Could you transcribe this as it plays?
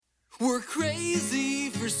We're crazy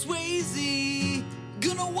for Swayze.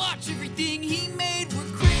 Gonna watch everything he made.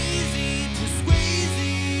 We're crazy for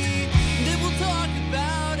Swayze. Then we'll talk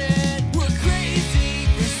about it. We're crazy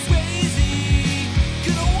for Swayze.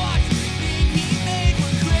 Gonna watch everything he made.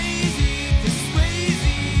 We're crazy for Swayze.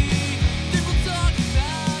 Then we'll talk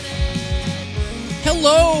about it.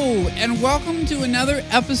 Hello, and welcome to another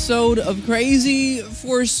episode of Crazy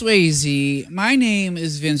for Swayze. My name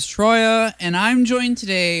is Vince Troya, and I'm joined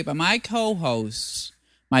today by my co-host,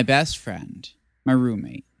 my best friend, my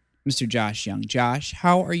roommate, Mr. Josh Young. Josh,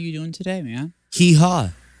 how are you doing today, man? Hee-haw.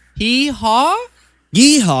 Hee-haw?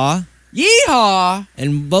 Yeehaw. Yeehaw!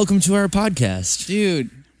 And welcome to our podcast. Dude,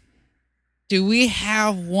 do we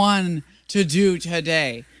have one to do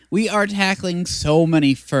today? We are tackling so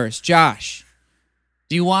many firsts. Josh,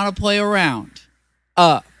 do you want to play around?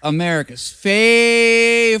 America's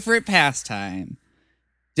favorite pastime.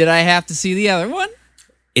 Did I have to see the other one?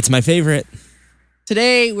 It's my favorite.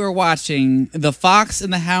 Today we're watching The Fox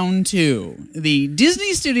and the Hound 2, the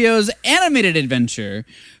Disney Studios animated adventure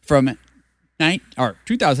from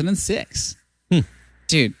 2006.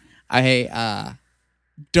 Dude, I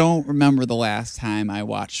don't remember the last time I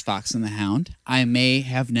watched Fox and the Hound. I may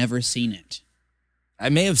have never seen it. I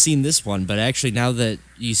may have seen this one, but actually now that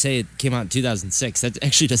you say it came out in 2006, that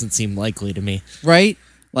actually doesn't seem likely to me. Right?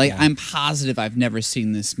 Like, Yeah. I'm positive I've never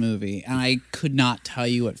seen this movie, and I could not tell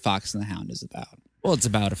you what Fox and the Hound is about. Well, it's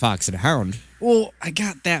about a fox and a hound. Well, I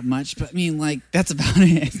got that much, but I mean, like, that's about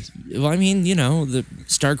it. Well, I mean, you know, the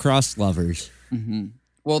star-crossed lovers.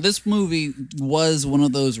 Well, this movie was one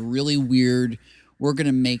of those really weird, we're going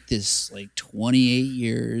to make this like 28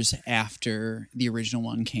 years after the original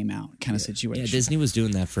one came out kind of situation. Yeah, Disney was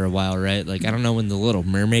doing that for a while, right? Like, I don't know when The Little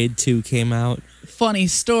Mermaid 2 came out. Funny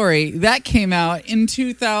story, that came out in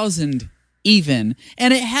 2000 even,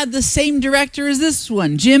 and it had the same director as this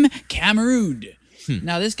one, Jim Cameron.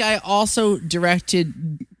 Now, this guy also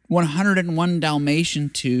directed 101 Dalmatian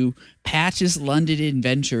 2, Patch's London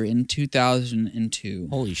Adventure in 2002.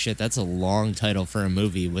 Holy shit, that's a long title for a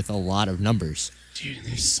movie with a lot of numbers. Dude,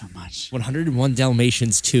 there's so much. 101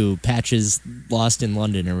 Dalmatians 2, Patches Lost in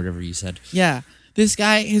London, or whatever you said. Yeah, this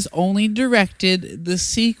guy has only directed the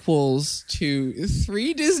sequels to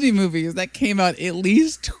 3 Disney movies that came out at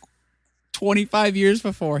least 25 years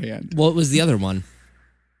beforehand. What was the other one?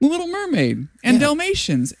 The Little Mermaid and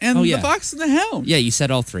Dalmatians and Oh, yeah. The Fox and the Hound. Yeah, you said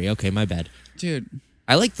all 3. Okay, my bad. Dude.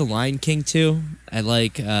 I like The Lion King too. I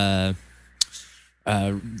like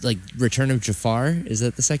Return of Jafar. Is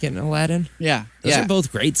that the second Aladdin? Yeah. Those yeah. are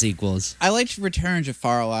both great sequels. I liked Return of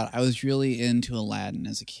Jafar a lot. I was really into Aladdin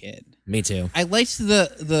as a kid. Me too. I liked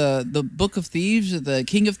the Book of Thieves, the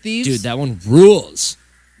King of Thieves. Dude, that one rules.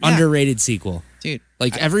 Yeah. Underrated sequel. Dude.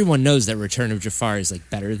 Like, everyone knows that Return of Jafar is like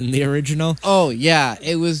better than the original. Oh, yeah.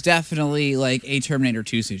 It was definitely like a Terminator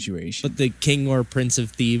 2 situation. But the King or Prince of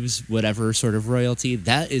Thieves, whatever sort of royalty,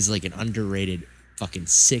 that is like an underrated fucking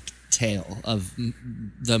sick tale of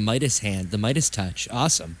the Midas hand, the Midas touch.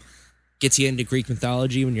 Awesome. Gets you into Greek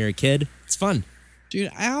mythology when you're a kid. It's fun.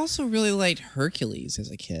 Dude, I also really liked Hercules as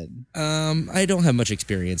a kid. I don't have much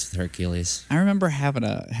experience with Hercules. I remember having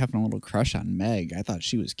a little crush on Meg. I thought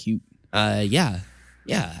she was cute. Yeah.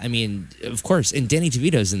 I mean, of course. And Danny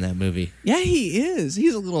DeVito's in that movie. Yeah, he is.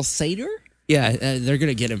 He's a little satyr. Yeah, they're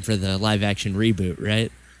gonna get him for the live-action reboot,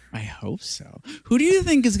 right? I hope so. Who do you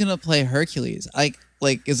think is gonna play Hercules?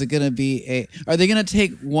 Like, is it gonna be are they gonna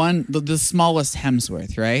take the smallest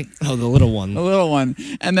Hemsworth, right? Oh, the little one. The little one,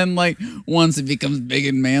 and then like once it becomes big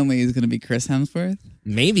and manly, is gonna be Chris Hemsworth?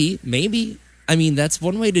 Maybe. I mean, that's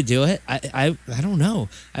one way to do it. I don't know.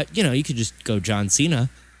 You could just go John Cena.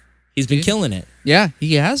 He's been killing it. Yeah,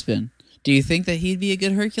 he has been. Do you think that he'd be a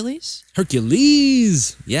good Hercules?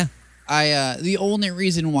 Hercules. Yeah. The only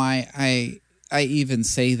reason why I even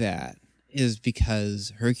say that is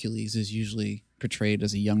because Hercules is usually portrayed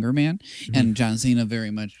as a younger man, and John Cena very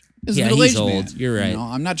much is a middle-aged he's old. man. You're right. You know,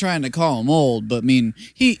 I'm not trying to call him old, but I mean,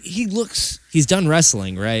 he looks... He's done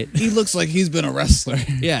wrestling, right? He looks like he's been a wrestler.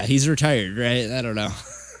 Yeah, he's retired, right? I don't know.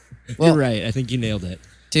 Well, you're right. I think you nailed it.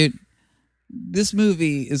 Dude, this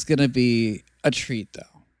movie is going to be a treat,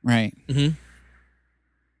 though, right? Mm-hmm.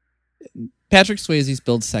 Patrick Swayze's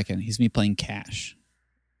billed second. He's me playing Cash.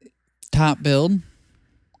 Top billed,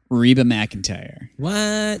 Reba McEntire.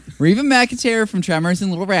 What? Reba McEntire from Tremors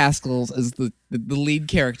and Little Rascals is the lead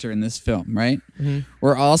character in this film, right? Mm-hmm.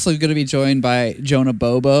 We're also going to be joined by Jonah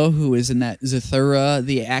Bobo, who is in that Zathura,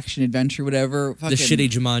 the action adventure, whatever. The shitty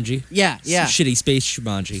Jumanji. Yeah. Shitty space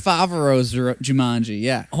Jumanji. Favreau's Jumanji,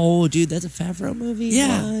 yeah. Oh, dude, that's a Favreau movie?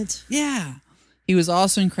 Yeah. What? Yeah. He was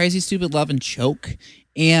also in Crazy Stupid Love and Choke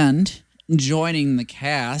and joining the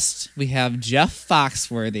cast, we have Jeff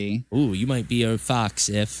Foxworthy, Ooh, you might be a fox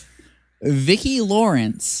if. Vicki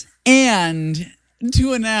Lawrence, and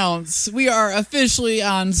to announce, we are officially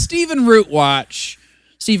on Stephen Root watch.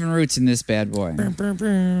 Stephen Root's in this bad boy.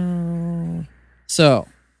 So,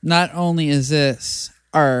 not only is this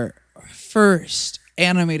our first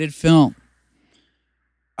animated film,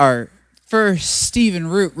 our first Stephen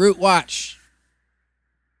Root watch,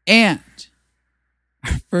 and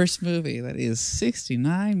our first movie that is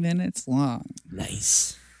 69 minutes long.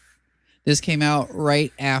 Nice. This came out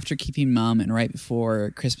right after Keeping Mum and right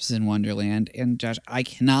before Christmas in Wonderland. And Josh, I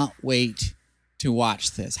cannot wait to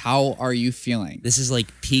watch this. How are you feeling? This is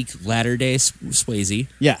like peak latter-day Swayze.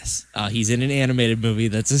 Yes. He's in an animated movie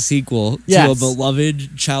that's a sequel Yes. to a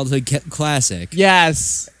beloved childhood classic.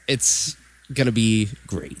 Yes. It's going to be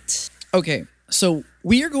great. Okay, so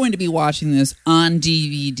we are going to be watching this on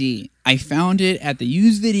DVD. I found it at the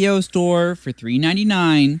used video store for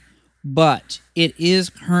 $3.99, but it is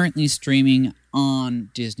currently streaming on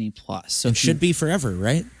Disney Plus. So It should be forever,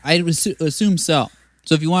 right? I would assume so.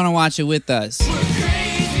 So if you want to watch it with us, We're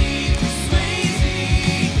crazy for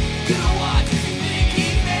Swayze. Gonna watch everything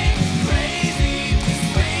he made. Crazy for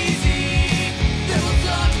Swayze. Then we'll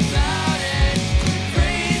talk about it.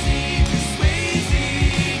 Crazy for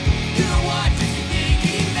Swayze. Gonna watch everything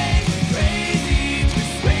he made. Crazy for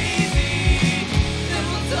Swayze. Then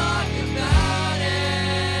we'll talk about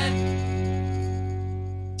it.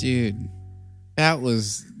 dude, that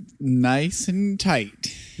was nice and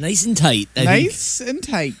tight. Nice and tight. I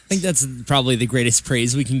think that's probably the greatest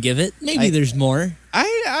praise we can give it. Maybe there's more. I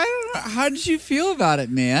don't know. How did you feel about it,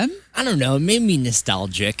 man? I don't know. It made me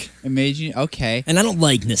nostalgic. It made you okay. And I don't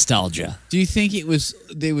like nostalgia. Do you think it was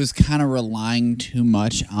kind of relying too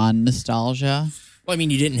much on nostalgia? Well, I mean,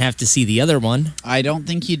 you didn't have to see the other one. I don't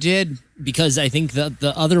think you did. Because I think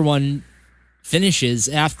the other one finishes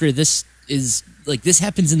after this is, like, this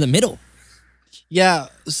happens in the middle. Yeah,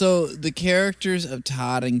 so the characters of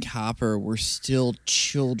Todd and Copper were still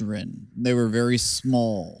children. They were very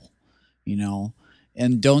small, you know?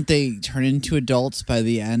 And don't they turn into adults by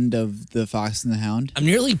the end of The Fox and the Hound? I'm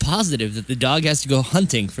nearly positive that the dog has to go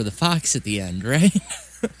hunting for the fox at the end, right?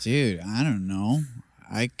 Dude, I don't know.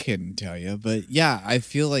 I couldn't tell you. But yeah, I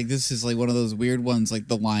feel like this is like one of those weird ones, like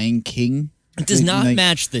The Lion King. It does not Like-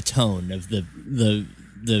 match the tone of the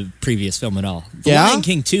previous film at all. The Yeah? Lion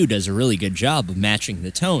King 2 does a really good job of matching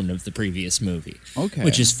the tone of the previous movie. Okay.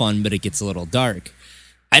 Which is fun, but it gets a little dark.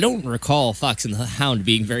 I don't recall Fox and the Hound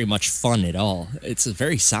being very much fun at all. It's a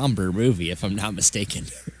very somber movie, if I'm not mistaken.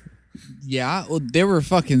 Yeah, well, there were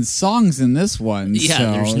fucking songs in this one. Yeah,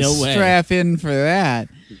 so there's no way. Strap in for that.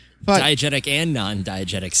 But Diegetic and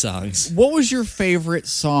non-diegetic songs. what was your favorite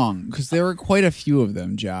song? Because there were quite a few of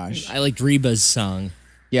them, Josh. I liked Reba's song.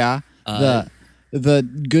 Yeah, the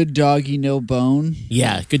Good Doggy No Bone.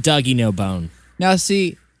 Yeah, Good Doggy No Bone. Now,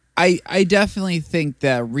 see, I definitely think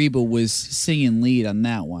that Reba was singing lead on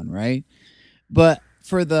that one, right? But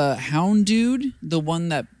for the Hound dude, the one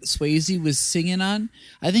that Swayze was singing on,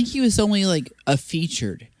 I think he was only like a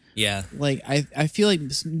featured. Yeah. Like I feel like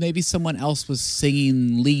maybe someone else was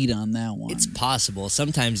singing lead on that one. It's possible.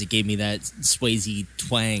 Sometimes it gave me that Swayze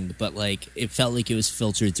twang, but like it felt like it was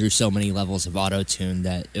filtered through so many levels of auto-tune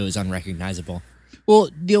that it was unrecognizable. Well,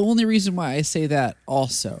 the only reason why I say that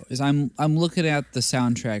also is I'm looking at the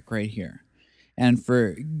soundtrack right here. And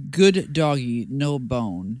for Good Doggy No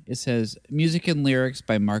Bone, it says music and lyrics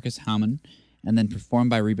by Marcus Hammond and then performed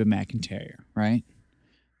by Reba McEntire, right?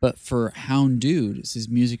 But for Hound Dude, it says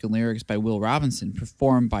music and lyrics by Will Robinson,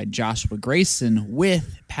 performed by Joshua Grayson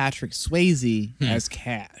with Patrick Swayze as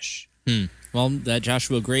Cash. Well, that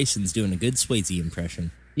Joshua Grayson's doing a good Swayze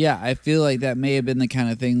impression. Yeah, I feel like that may have been the kind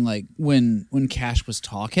of thing like when Cash was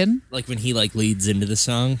talking. Like when he like leads into the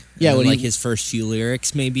song. Yeah, and when then, like he- his first few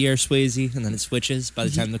lyrics maybe are Swayze, and then it switches by the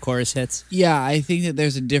time the chorus hits. Yeah, I think that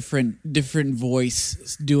there's a different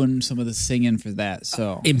voice doing some of the singing for that.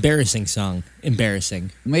 So Embarrassing song.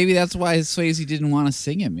 Embarrassing. maybe that's why Swayze didn't want to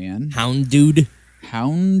sing it, man. Hound Dude.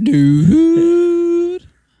 Hound Dude.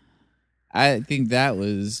 I think that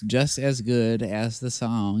was just as good as the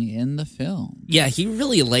song in the film. Yeah, he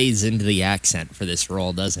really lays into the accent for this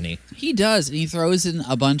role, doesn't he? He does, and he throws in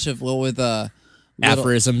a bunch of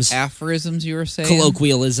Aphorisms. Aphorisms, you were saying?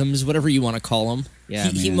 Colloquialisms, whatever you want to call them. Yeah,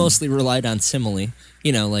 he man. mostly relied on simile.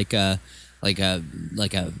 You know, like a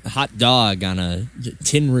hot dog on a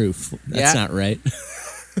tin roof. That's Yeah. not right.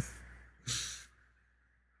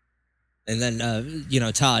 And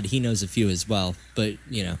then Todd, he knows a few as well, but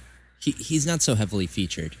he's not so heavily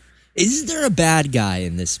featured. Is there a bad guy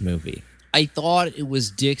in this movie? I thought it was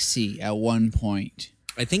Dixie at one point.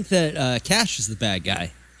 I think that Cash is the bad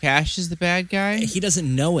guy. Cash is the bad guy? He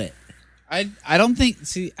doesn't know it. I don't think.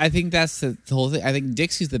 See, I think that's the whole thing. I think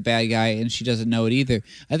Dixie's the bad guy, and she doesn't know it either.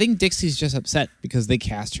 I think Dixie's just upset because they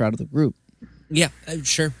cast her out of the group. Yeah,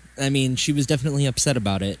 sure. I mean, she was definitely upset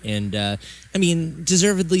about it, and I mean,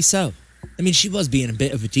 deservedly so. I mean, she was being a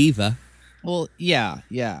bit of a diva. Well, yeah.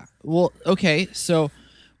 Well, okay. So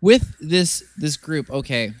with this group,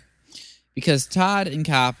 okay, because Todd and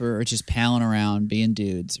Copper are just palling around, being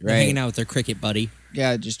dudes, right? They're hanging out with their cricket buddy.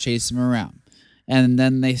 Yeah, just chase them around. And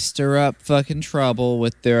then they stir up fucking trouble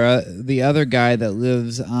with their the other guy that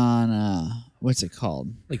lives on what's it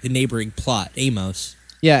called? Like the neighboring plot, Amos.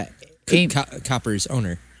 Yeah, Copper's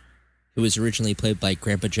owner, who was originally played by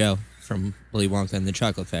Grandpa Joe from Willy Wonka and the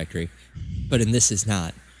Chocolate Factory, but in this is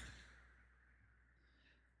not.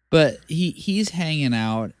 But he's hanging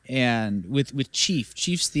out and with Chief.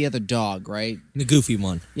 Chief's the other dog, right? The goofy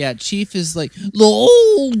one. Yeah, Chief is like the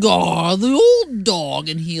old dog,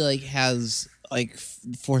 and he like has like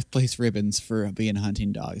fourth place ribbons for being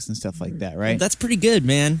hunting dogs and stuff like that, right? Well, that's pretty good,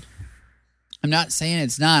 man. I'm not saying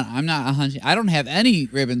it's not. I'm not a hunting. I don't have any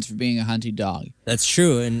ribbons for being a hunting dog. That's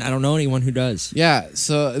true, and I don't know anyone who does. Yeah,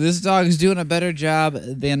 so this dog is doing a better job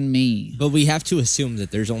than me. But we have to assume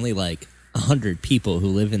that there's only like 100 people who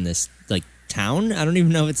live in this like town. I don't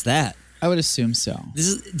even know if it's that. I would assume so.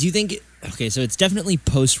 Do you think? Okay, so it's definitely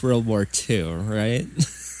post World War II, right?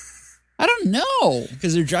 I don't know,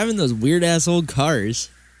 because they're driving those weird ass old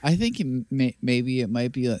cars. I think maybe it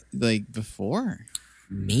might be like before.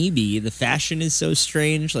 Maybe the fashion is so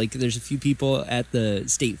strange. Like there's a few people at the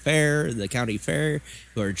state fair, the county fair,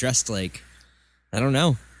 who are dressed like, I don't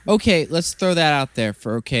know. Okay, let's throw that out there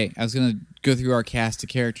I was going to go through our cast of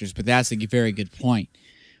characters, but that's a very good point.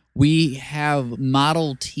 We have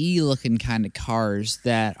Model T looking kind of cars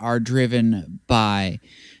that are driven by,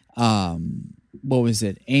 what was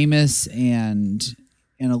it? Amos and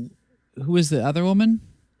who is the other woman?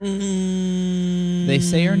 They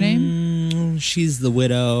say her name? She's the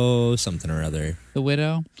widow, something or other. The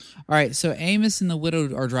widow? All right, so Amos and the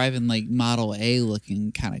widow are driving like Model A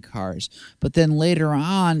looking kind of cars. But then later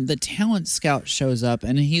on, the talent scout shows up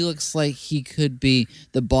and he looks like he could be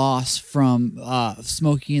the boss from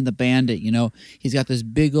Smokey and the Bandit. You know, he's got this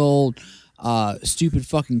big old stupid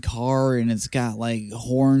fucking car and it's got like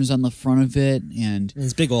horns on the front of it and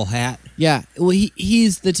his big old hat. Yeah, well,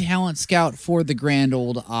 he's the talent scout for the Grand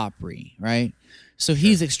Ole Opry, right? So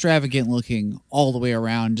he's extravagant looking all the way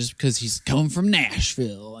around just because he's coming from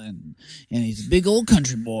Nashville and he's a big old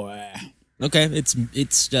country boy. Okay,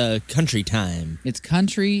 it's country time. It's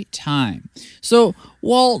country time. So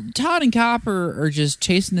while Todd and Copper are just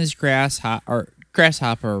chasing this grasshopper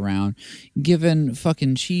around, giving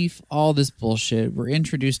fucking Chief all this bullshit, we're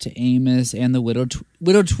introduced to Amos and the Widow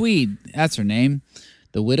Tweed. That's her name,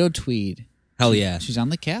 the Widow Tweed. Hell yeah, she's on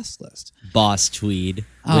the cast list. Boss Tweed,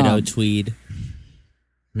 Widow Tweed.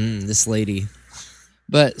 This lady.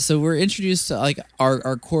 But so we're introduced to like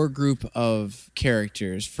our core group of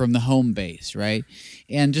characters from the home base, right?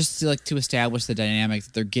 And just to establish the dynamic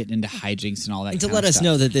that they're getting into hijinks and all that. And to let us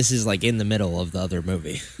know that this is like in the middle of the other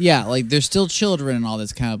movie. Yeah, like they're still children and all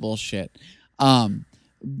this kind of bullshit.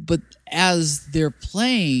 But as they're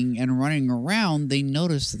playing and running around, they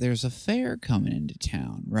notice that there's a fair coming into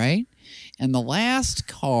town, right? And the last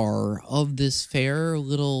car of this fair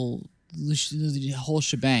the whole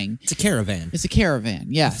shebang. It's a caravan. It's a caravan,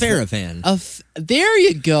 yeah. A faravan. There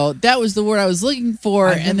you go. That was the word I was looking for,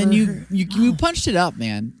 and then you punched it up,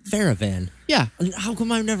 man. Faravan. Yeah. How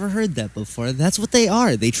come I've never heard that before? That's what they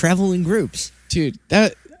are. They travel in groups. Dude,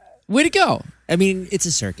 way to go. I mean, it's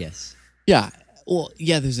a circus. Yeah. Well,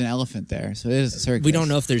 yeah, there's an elephant there, so it is a circus. We don't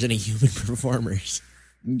know if there's any human performers.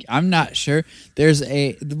 I'm not sure.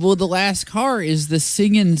 The last car is the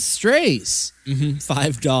Singing Strays.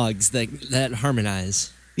 5 dogs that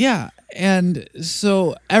harmonize. Yeah, and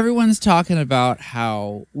so everyone's talking about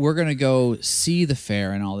how we're going to go see the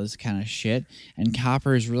fair and all this kind of shit, and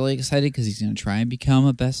Copper is really excited because he's going to try and become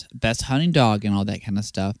a best hunting dog and all that kind of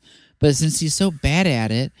stuff. But since he's so bad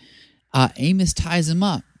at it, Amos ties him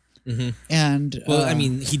up. And well, I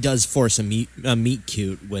mean, he does force a meet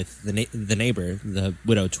cute with the neighbor, the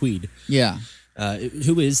Widow Tweed. Yeah,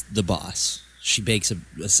 who is the boss. She bakes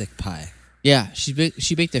a sick pie. Yeah, she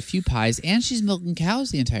baked a few pies, and she's milking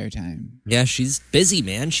cows the entire time. Yeah, she's busy,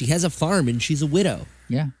 man. She has a farm, and she's a widow.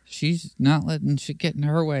 Yeah, she's not letting shit get in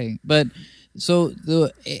her way. But so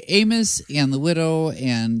the Amos and the widow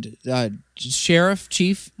and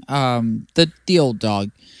Chief, the old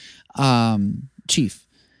dog, Chief.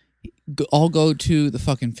 all go to the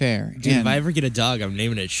fucking fair. Dude, and if I ever get a dog, I'm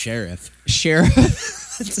naming it Sheriff. Sheriff.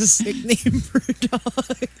 That's a sick name for a dog.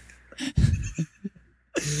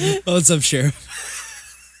 Oh, what's up, Sheriff?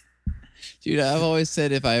 Dude, I've always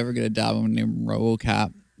said if I ever get a dog, I'm gonna name him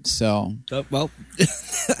RoboCop. So, Well,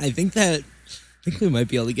 I think we might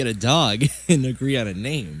be able to get a dog and agree on a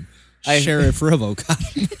name. Sheriff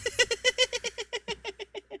RoboCop.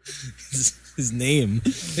 His name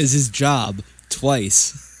is his job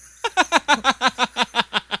twice.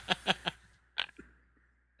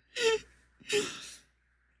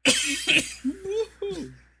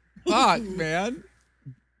 fuck, man.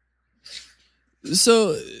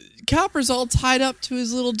 So, Copper's all tied up to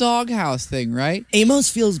his little doghouse thing, right? Amos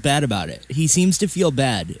feels bad about it. He seems to feel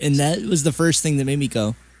bad. And that was the first thing that made me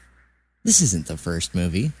go, this isn't the first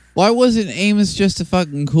movie. Why wasn't Amos just a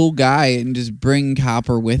fucking cool guy and just bring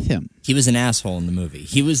Copper with him? He was an asshole in the movie.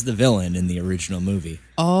 He was the villain in the original movie.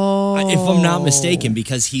 Oh. If I'm not mistaken,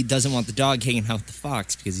 because he doesn't want the dog hanging out with the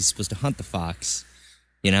fox because he's supposed to hunt the fox.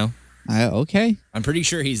 You know? Okay. I'm pretty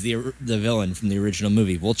sure he's the villain from the original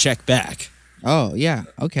movie. We'll check back. Oh, yeah.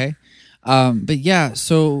 Okay. But yeah,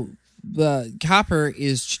 so the Copper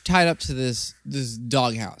is tied up to this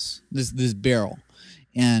doghouse, this barrel.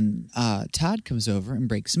 And Todd comes over and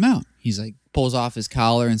breaks him out. He's like, pulls off his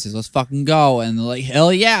collar and says, let's fucking go. And they're like,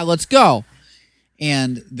 hell yeah, let's go.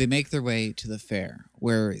 And they make their way to the fair,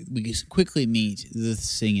 where we quickly meet the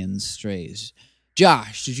singing strays.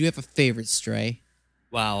 Josh, did you have a favorite stray?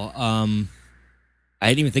 Wow. I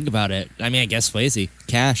didn't even think about it. I mean, I guess Swayze.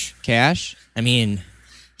 Cash? I mean,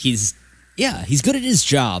 he's good at his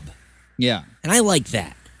job. Yeah. And I like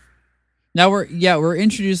that. Now we're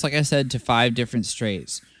introduced, like I said, to 5 different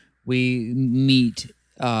strays. We meet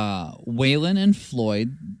Waylon and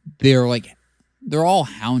Floyd. They're all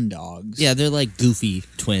hound dogs. Yeah, they're like goofy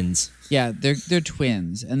twins. Yeah, they're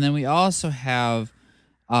twins. And then we also have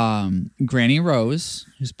Granny Rose,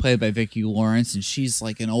 who's played by Vicki Lawrence, and she's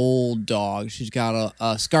like an old dog. She's got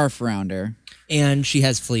a scarf around her. And she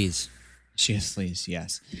has fleas. She has fleas,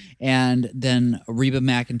 yes. And then Reba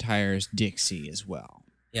McEntire's Dixie as well.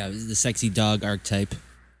 Yeah, the sexy dog archetype.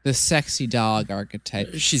 The sexy dog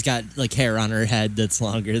archetype. She's got like hair on her head that's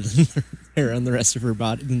longer than the hair on the rest of her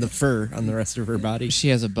body, than the fur on the rest of her body. She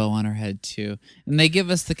has a bow on her head too. And they give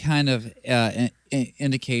us the kind of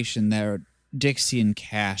indication that Dixie and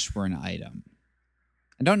Cash were an item.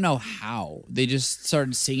 I don't know how. They just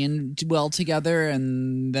started singing well together,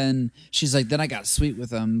 and then she's like, then I got sweet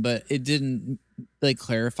with them, but it didn't like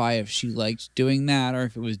clarify if she liked doing that or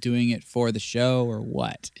if it was doing it for the show or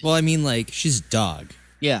what. Well, I mean, like, she's a dog.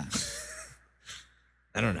 Yeah.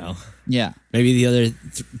 I don't know. Yeah. Maybe the other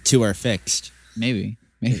 2 are fixed. Maybe.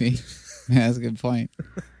 That's a good point.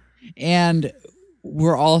 And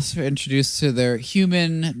we're also introduced to their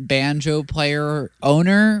human banjo player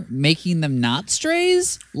owner, making them not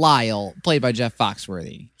strays. Lyle, played by Jeff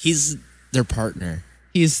Foxworthy. He's their partner.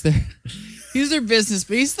 He's their business,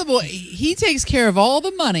 but he's the boy. He takes care of all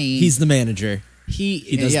the money. He's the manager.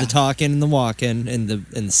 He does the talking and the walking and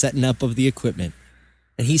the setting up of the equipment,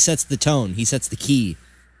 and he sets the tone. He sets the key.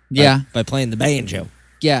 By playing the banjo.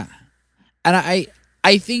 Yeah, and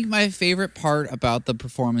I think my favorite part about the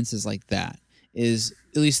performances like that is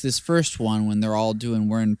at least this first one when they're all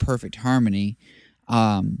we're in perfect harmony.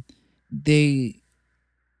 They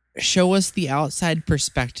show us the outside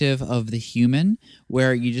perspective of the human,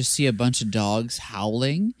 where you just see a bunch of dogs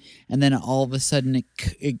howling, and then all of a sudden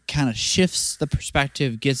it kind of shifts the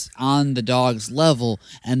perspective, gets on the dog's level,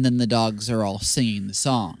 and then the dogs are all singing the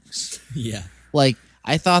songs. Yeah. Like,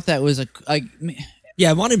 I thought that was yeah,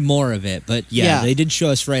 I wanted more of it, but Yeah. they did show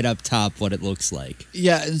us right up top what it looks like.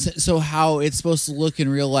 Yeah, and so how it's supposed to look in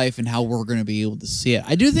real life and how we're going to be able to see it.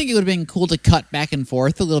 I do think it would have been cool to cut back and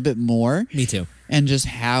forth a little bit more. Me too. And just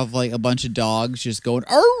have like a bunch of dogs just going.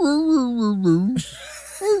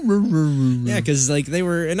 Yeah, because like they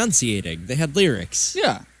were enunciating. They had lyrics.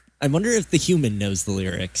 Yeah. I wonder if the human knows the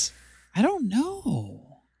lyrics. I don't know.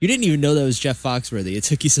 You didn't even know that was Jeff Foxworthy. It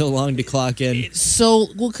took you so long to clock in.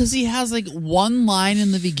 Because he has like one line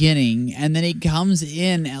in the beginning, and then he comes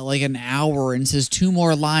in at like an hour and says 2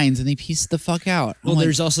 more lines, and he pieces the fuck out. Well,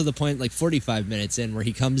 there's also the point like 45 minutes in where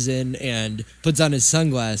he comes in and puts on his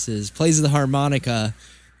sunglasses, plays the harmonica,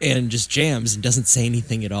 and just jams and doesn't say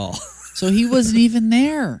anything at all. So he wasn't even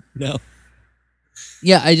there. No.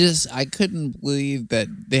 Yeah, I couldn't believe that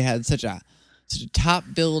they had such a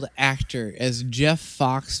top-billed actor as Jeff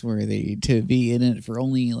Foxworthy to be in it for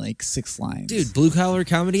only like 6 lines. Dude, blue collar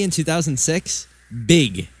comedy in 2006,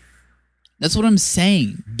 big. That's what I'm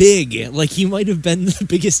saying. Big. Like he might have been the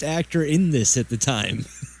biggest actor in this at the time.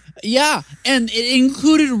 Yeah, and it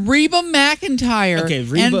included Reba McEntire Okay,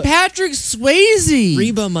 Reba- and Patrick Swayze.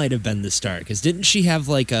 Reba might have been the star because didn't she have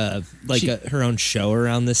like her own show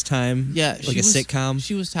around this time? Yeah, like a sitcom.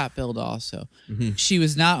 She was top billed also. Mm-hmm. She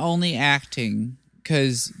was not only acting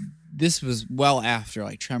because this was well after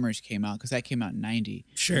like Tremors came out because that came out in '90.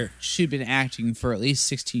 Sure, She'd been acting for at least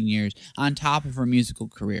 16 years on top of her musical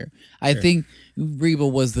career. I think Reba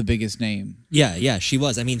was the biggest name. Yeah, she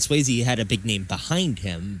was. I mean, Swayze had a big name behind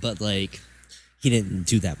him, but like he didn't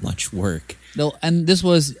do that much work. No, and this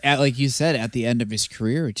was like you said at the end of his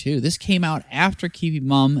career too. This came out after Keep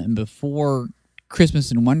Mum and before Christmas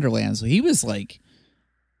in Wonderland, so he was like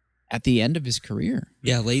at the end of his career.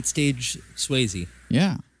 Yeah, late stage Swayze.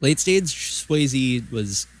 Yeah. Late stage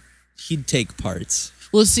Swayze he'd take parts.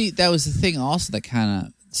 Well, see, that was the thing also that kind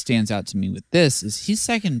of stands out to me with this is he's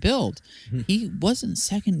second billed. Mm-hmm. He wasn't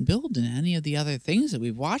second billed in any of the other things that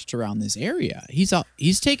we've watched around this area.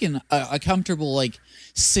 He's taken a comfortable like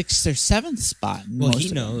 6th or 7th spot. Well, he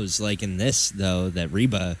knows, like in this though, that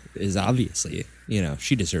Reba is obviously,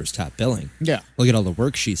 she deserves top billing. Yeah. Look at all the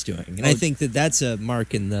work she's doing, and I think that's a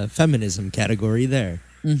mark in the feminism category there.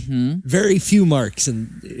 Mm-hmm. Very few marks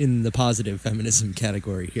in the positive feminism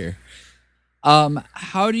category here.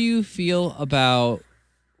 How do you feel about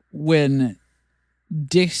when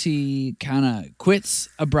Dixie kind of quits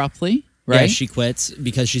abruptly, right? Yeah, she quits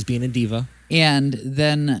because she's being a diva. And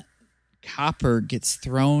then Copper gets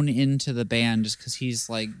thrown into the band just because he's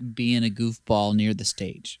like being a goofball near the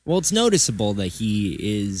stage. Well, it's noticeable that he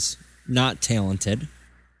is not talented.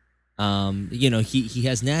 He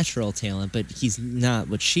has natural talent, but he's not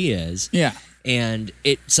what she is. Yeah. And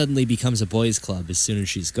it suddenly becomes a boys' club as soon as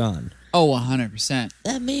she's gone. Oh, 100%.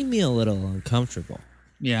 That made me a little uncomfortable.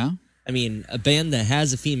 Yeah. I mean, a band that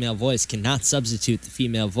has a female voice cannot substitute the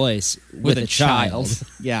female voice with a child.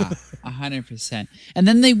 Yeah, 100%. And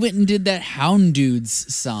then they went and did that Hound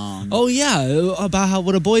Dudes song. Oh, yeah, about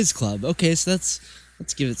what a boys' club. Okay, so let's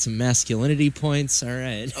give it some masculinity points. All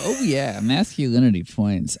right. Oh, yeah, masculinity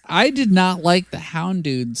points. I did not like the Hound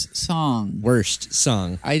Dudes song. Worst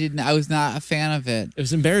song. I was not a fan of it. It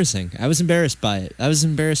was embarrassing. I was embarrassed by it. I was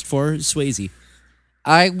embarrassed for Swayze.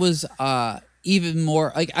 I was even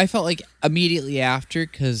more like I felt like immediately after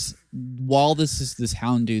because while this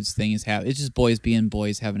Hound Dudes thing is happening, it's just boys being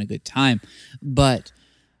boys having a good time, but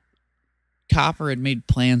Copper had made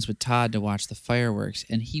plans with Todd to watch the fireworks,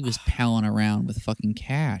 and he was palling around with fucking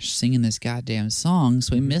Cash singing this goddamn song,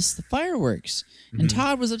 so he missed the fireworks. And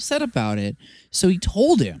Todd was upset about it, so he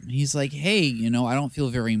told him, he's like, hey, I don't feel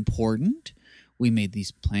very important. We made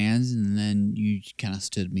these plans, and then you kind of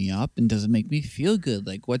stood me up, and doesn't make me feel good.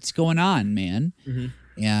 Like, what's going on, man?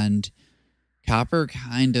 Mm-hmm. And Copper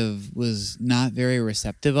kind of was not very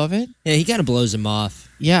receptive of it. Yeah, he kind of blows him off.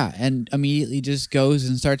 Yeah, and immediately just goes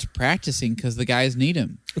and starts practicing because the guys need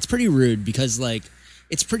him. It's pretty rude because, like,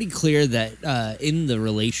 it's pretty clear that in the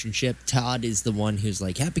relationship, Todd is the one who's,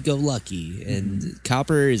 like, happy-go-lucky, and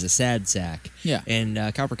Copper is a sad sack. Yeah.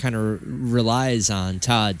 And Copper kind of relies on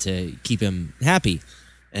Todd to keep him happy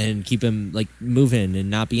and keep him, like, moving and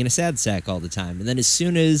not being a sad sack all the time. And then as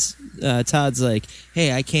soon as Todd's like,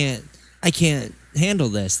 hey, I can't handle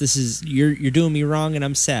this. This is you're doing me wrong, and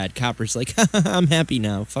I'm sad. Copper's like, I'm happy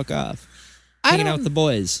now. Fuck off. Hanging out with the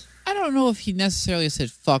boys. I don't know if he necessarily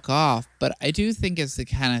said "fuck off," but I do think it's the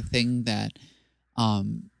kind of thing that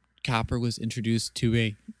Copper was introduced to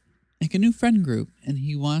a new friend group, and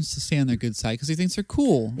he wants to stay on their good side because he thinks they're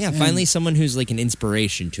cool. Yeah, finally someone who's like an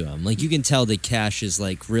inspiration to him. Like you can tell that Cash is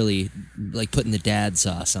like really like putting the dad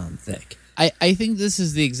sauce on thick. I think this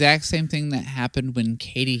is the exact same thing that happened when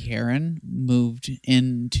Katie Heron moved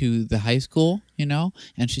into the high school, and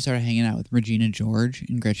she started hanging out with Regina George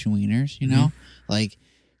and Gretchen Wieners, Like,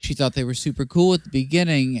 she thought they were super cool at the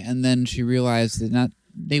beginning, and then she realized that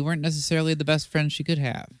they weren't necessarily the best friends she could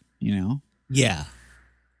have, Yeah.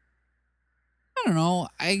 I don't know.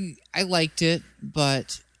 I liked it,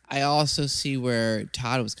 but I also see where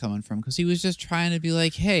Todd was coming from, because he was just trying to be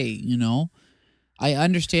like, hey, I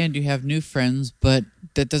understand you have new friends, but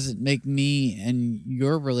that doesn't make me and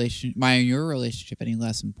your relationship any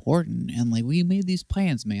less important. And like, we made these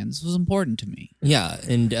plans, man. This was important to me. Yeah,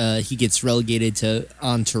 and he gets relegated to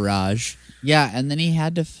Entourage. Yeah, and then he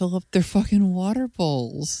had to fill up their fucking water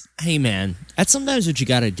bowls. Hey, man, that's sometimes what you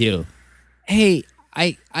gotta do. Hey,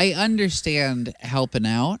 I understand helping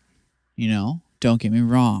out, don't get me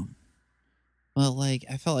wrong. But like,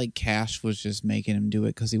 I felt like Cash was just making him do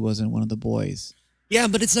it because he wasn't one of the boys. Yeah,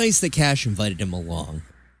 but it's nice that Cash invited him along.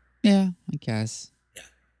 Yeah, I guess.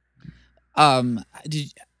 Yeah.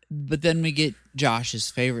 But then we get Josh's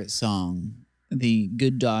favorite song the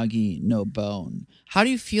Good Doggy No Bone. How do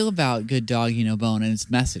you feel about Good Doggy No Bone and its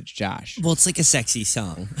message, Josh? Well, it's like a sexy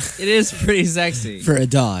song It is pretty sexy. for a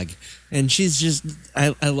dog. And she's just,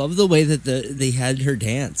 I love the way that they had her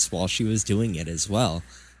dance while she was doing it as well.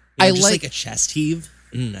 You know, just like a chest heave.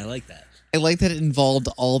 I like that. I like that it involved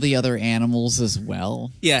all the other animals as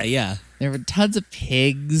well. Yeah. There were tons of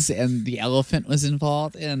pigs, and the elephant was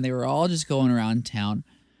involved, and they were all just going around town.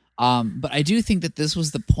 But I do think that this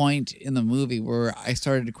was the point in the movie where I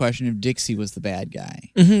started to question if Dixie was the bad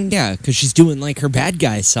guy. Yeah, because she's doing like her bad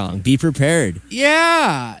guy song, Be Prepared.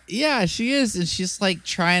 Yeah, she is. And she's like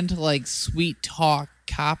trying to like sweet talk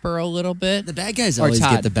Copper a little bit. The bad guys Or always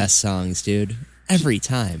Todd. get the best songs, dude. Every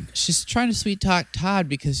time. She's trying to sweet talk Todd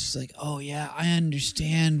because she's like, oh, yeah, I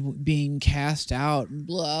understand being cast out,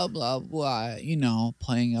 blah, blah, blah, you know,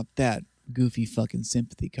 playing up that goofy fucking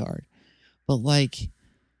sympathy card. But, like,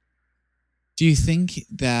 do you think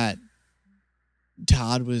that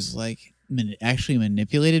Todd was, like, actually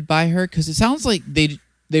manipulated by her? Because it sounds like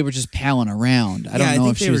they were just palling around. I don't know I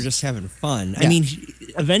think if they she were was just having fun. Yeah. I mean,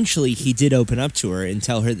 eventually he did open up to her and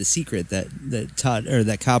tell her the secret that Todd or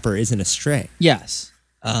that Copper isn't a stray. Yes.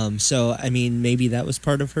 So I mean, maybe that was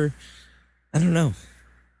part of her. I don't know.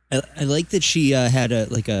 I like that she had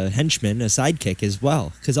a henchman, a sidekick as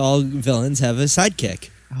well, because all villains have a sidekick.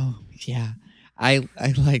 Oh, yeah. I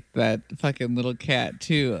like that fucking little cat,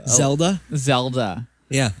 too. Zelda? Zelda.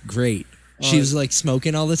 Yeah, great. She was like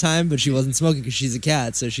smoking all the time, but she wasn't smoking because she's a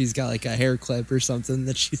cat, so she's got like a hair clip or something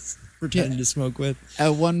that she's pretending to smoke with.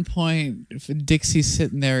 At one point, Dixie's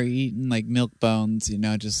sitting there eating like milk bones, you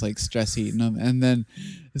know, just like stress eating them. And then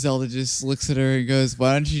Zelda just looks at her and goes,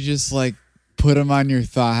 why don't you just like put them on your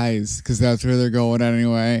thighs? Because that's where they're going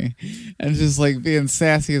anyway. And just like being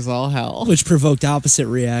sassy as all hell. Which provoked opposite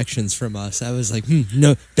reactions from us. I was like,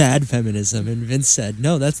 no, bad feminism. And Vince said,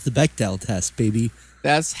 no, that's the Bechdel test, baby.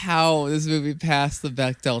 That's how this movie passed the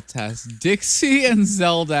Bechdel test. Dixie and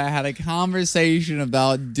Zelda had a conversation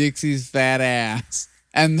about Dixie's fat ass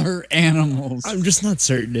and their animals. I'm just not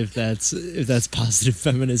certain if that's positive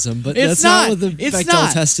feminism, but It's that's not not. what the It's Bechdel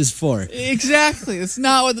not. test is for. Exactly. It's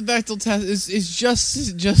not what the Bechdel test is. It's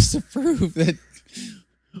just to prove that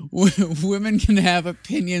women can have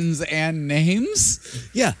opinions and names.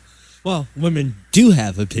 Yeah. Well, women do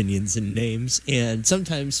have opinions and names, and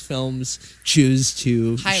sometimes films choose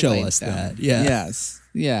to show Highlight us them. that. Yeah. Yes.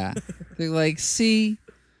 Yeah. They're like, see,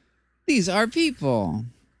 these are people.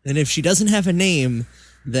 And if she doesn't have a name,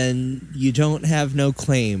 then you don't have no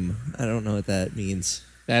claim. I don't know what that means.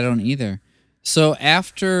 I don't either. So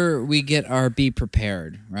after we get our Be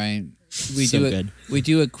Prepared, right? We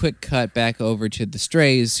do a quick cut back over to the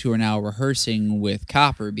Strays, who are now rehearsing with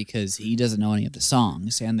Copper because he doesn't know any of the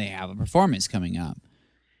songs, and they have a performance coming up.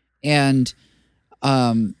 And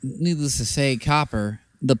needless to say, Copper,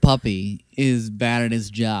 the puppy, is bad at his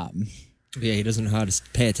job. Yeah, he doesn't know how to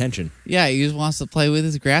pay attention. Yeah, he just wants to play with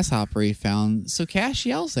his grasshopper he found. So Cash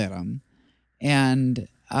yells at him, and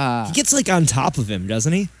He gets like on top of him,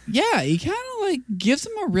 doesn't he? yeah, he kind of like gives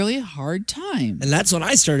him a really hard time. And that's when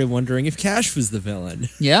I started wondering if Cash was the villain.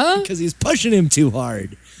 Yeah, Because he's pushing him too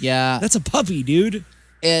hard. yeah. That's a puppy, dude.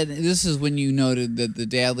 And this is when you noted that the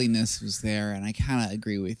dadliness was there, and I kind of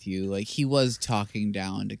agree with you. Like, he was talking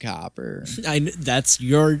down to Copper. That's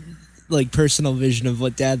your like personal vision of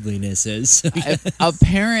what dadliness is. So,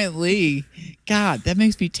 Apparently, God, that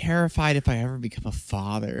makes me terrified if I ever become a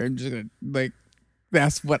father. I'm just gonna, like,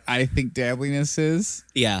 that's what I think dadliness is.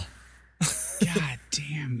 yeah. God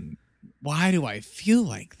damn. Why do I feel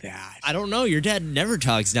like that? I don't know. Your dad never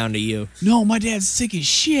talks down to you. No, my dad's sick as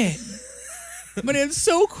shit. My dad's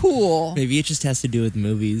so cool. Maybe it just has to do with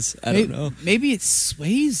movies. I don't know. Maybe it's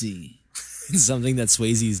Swayze. It's something that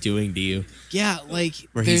Swayze's doing to you. Yeah, like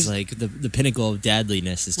Where he's like, the pinnacle of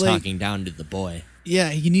dadliness is like- talking down to the boy. yeah,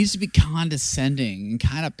 he needs to be condescending and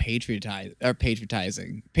kind of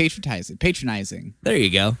patronizing. There you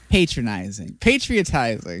go.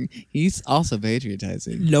 Patriotizing. He's also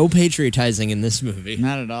patriotizing. No patriotizing in this movie.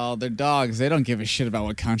 Not at all. They're dogs. They don't give a shit about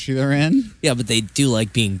what country they're in. Yeah, but they do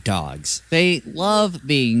like being dogs. They love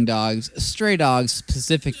being dogs, stray dogs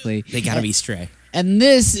specifically. They gotta be stray. And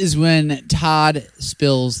this is when Todd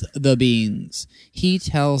spills the beans. He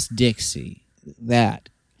tells Dixie that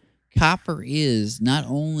Copper is not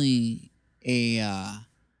only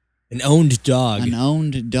An owned dog. an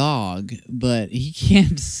owned dog, but he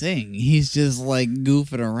can't sing. He's just like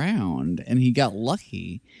goofing around, and he got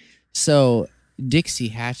lucky. So Dixie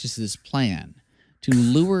hatches this plan to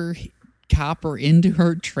lure Copper into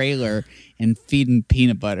her trailer and feed him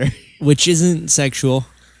peanut butter. Which isn't sexual.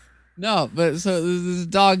 No, but so this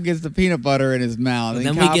dog gets the peanut butter in his mouth. And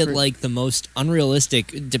then we get like the most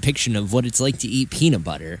unrealistic depiction of what it's like to eat peanut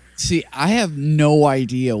butter. See, I have no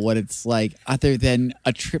idea what it's like other than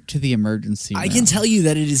a trip to the emergency room. I can tell you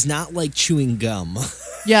that it is not like chewing gum.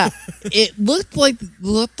 Yeah, it looked like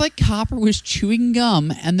Copper was chewing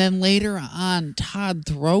gum, and then later on, Todd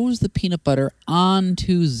throws the peanut butter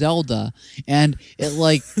onto Zelda, and it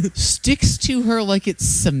like sticks to her like it's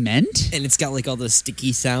cement. And it's got like all those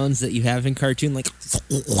sticky sounds that you have in cartoon, like.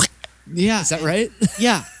 Yeah, Is that right?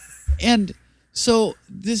 Yeah, and so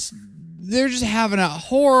they're just having a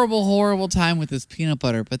horrible time with this peanut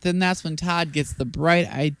butter. But then that's when Todd gets the bright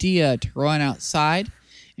idea to run outside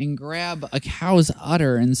and grab a cow's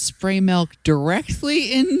udder and spray milk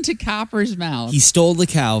directly into Copper's mouth. He stole the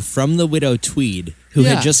cow from the widow Tweed, who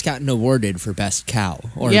had just gotten awarded for best cow,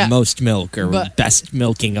 or most milk, or best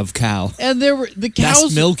milking of cow. And there were the cows.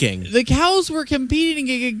 Best milking. The cows were competing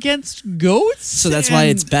against goats. So that's why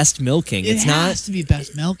it's best milking. It has to be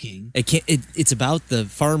best milking. It can't. It's about the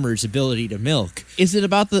farmer's ability to milk. Is it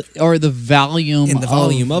about the volume? And the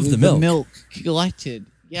volume of the milk collected.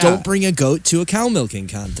 Yeah. Don't bring a goat to a cow milking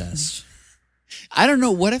contest. I don't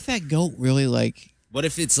know. What if that goat really like? What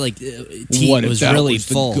if it's like teat was really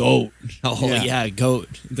full? Goat. Oh yeah, goat.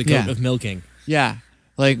 The goat of milking. Yeah,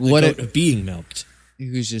 like the what goat if of being milked?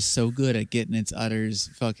 It was just so good at getting its udders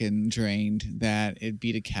fucking drained that it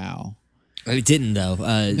beat a cow. It didn't though.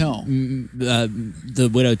 No. The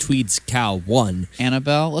widow Tweed's cow won.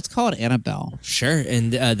 Annabelle? Let's call it Annabelle. Sure.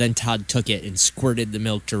 And then Todd took it and squirted the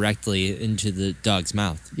milk directly into the dog's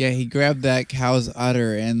mouth. Yeah, he grabbed that cow's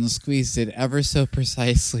udder and squeezed it ever so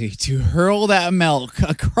precisely to hurl that milk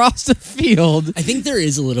across the field. I think there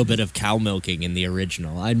is a little bit of cow milking in the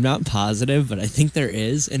original. I'm not positive, but I think there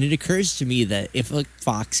is. And it occurs to me that if a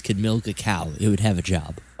fox could milk a cow, it would have a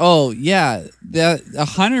job. Oh, yeah.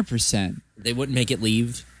 100%. They wouldn't make it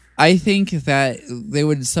leave. I think that they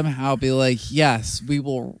would somehow be like, yes, we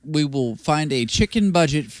will find a chicken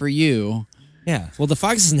budget for you. Yeah. Well, the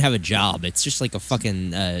fox doesn't have a job. It's just like a fucking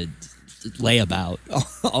layabout.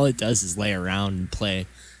 All it does is lay around and play.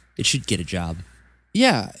 It should get a job.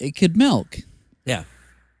 Yeah, it could milk. Yeah.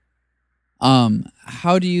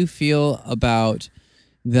 How do you feel about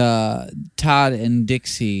the Todd and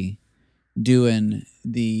Dixie doing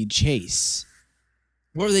the chase?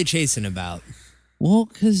 What were they chasing about? Well,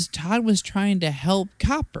 because Todd was trying to help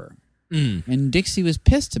Copper. And Dixie was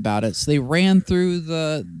pissed about it, so they ran through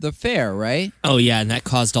the fair, right? Oh, yeah, and that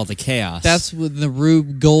caused all the chaos. That's when the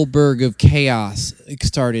Rube Goldberg of chaos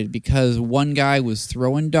started, because one guy was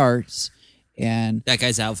throwing darts, and that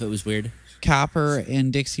guy's outfit was weird. Copper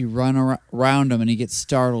and Dixie run around him, and he gets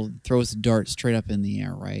startled, throws a dart straight up in the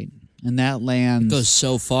air, right? And that lands... It goes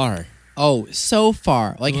so far. Oh, so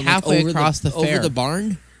far. Like halfway across the fair. Over the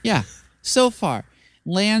barn? Yeah, so far.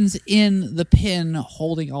 Lands in the pen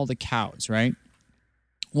holding all the cows, right?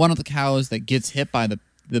 One of the cows that gets hit by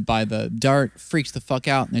the dart freaks the fuck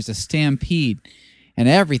out, and there's a stampede, and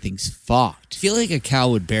everything's fucked. I feel like a cow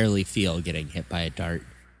would barely feel getting hit by a dart.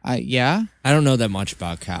 Yeah? I don't know that much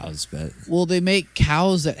about cows, but... Well, they make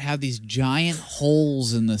cows that have these giant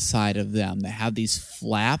holes in the side of them that have these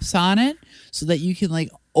flaps on it so that you can, like,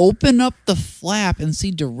 open up the flap and see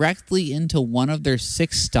directly into one of their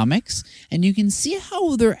 6 stomachs, and you can see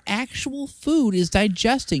how their actual food is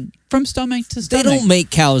digesting from stomach to stomach. They don't make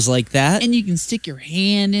cows like that. And you can stick your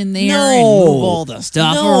hand in there and move all the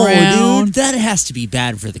stuff around. Dude, that has to be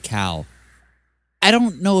bad for the cow. I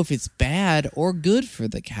don't know if it's bad or good for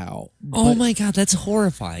the cow. Oh my God, that's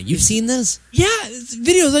horrifying. You've seen this? Yeah, it's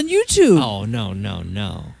videos on YouTube. Oh,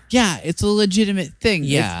 no. Yeah, it's a legitimate thing.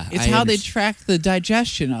 Yeah. It's how they track the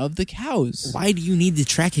digestion of the cows. Why do you need to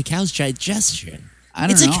track a cow's digestion? I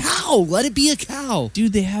don't know. It's a cow. Let it be a cow.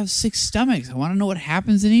 Dude, they have 6 stomachs. I want to know what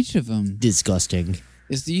happens in each of them. Disgusting.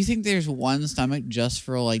 Do you think there's one stomach just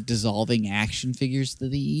for like dissolving action figures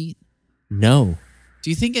that they eat? No. Do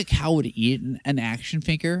you think a cow would eat an action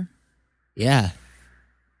figure? Yeah.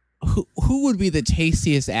 Who would be the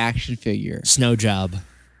tastiest action figure? Snow Job.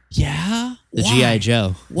 Yeah? The G.I.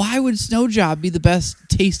 Joe. Why would Snow Job be the best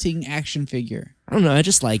tasting action figure? I don't know. I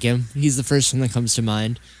just like him. He's the first one that comes to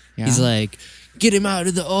mind. Yeah. He's like, get him out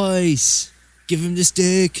of the ice. Give him the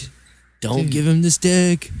stick. Don't give him the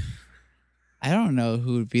stick. I don't know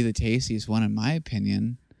who would be the tastiest one in my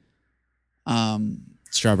opinion.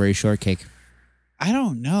 Strawberry shortcake. I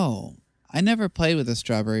don't know. I never played with a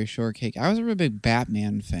strawberry shortcake. I was a real big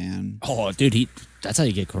Batman fan. Oh, dude, that's how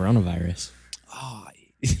you get coronavirus. Oh.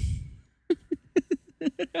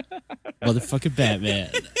 Motherfucking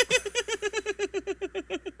Batman.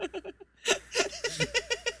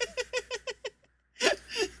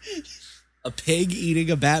 pig eating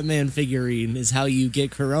a Batman figurine is how you get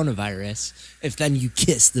coronavirus. If then you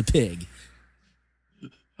kiss the pig.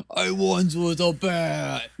 I once was a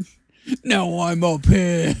bat. Now I'm a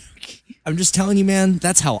pig. I'm just telling you, man,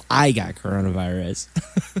 that's how I got coronavirus.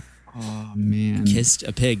 Oh, man. Kissed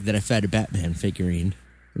a pig that I fed a Batman figurine.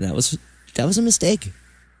 And that was a mistake.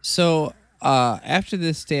 So, after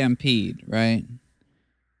this stampede, right?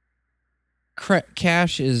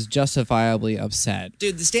 Cash is justifiably upset.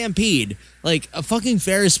 Dude, the stampede, like a fucking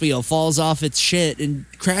Ferris wheel falls off its shit and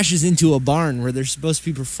crashes into a barn where they're supposed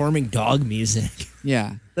to be performing dog music.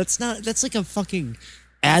 Yeah. That's like a fucking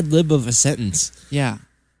ad lib of a sentence. Yeah.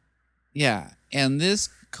 Yeah. And this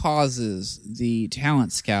causes the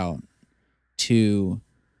talent scout to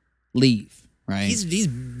leave, right? He's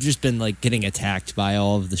just been like getting attacked by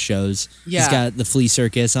all of the shows. Yeah. He's got the flea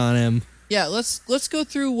circus on him. Yeah, let's go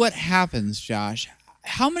through what happens, Josh.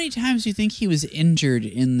 How many times do you think he was injured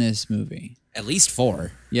in this movie? At least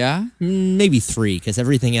 4. Yeah? Maybe 3, because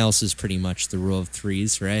everything else is pretty much the rule of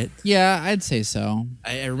 3s, right? Yeah, I'd say so.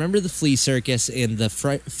 I remember the flea circus and the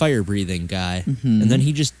fire-breathing guy. Mm-hmm. And then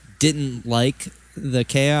he just didn't like the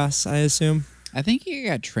chaos, I assume. I think he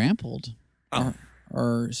got trampled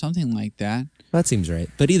or something like that. That seems right.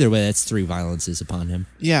 But either way, that's 3 violences upon him.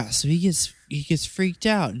 Yeah, so he gets freaked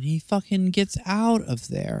out and he fucking gets out of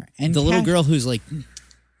there. And The little girl who's like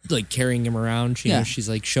carrying him around, you know, she's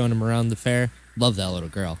like showing him around the fair. Love that little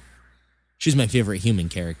girl. She's my favorite human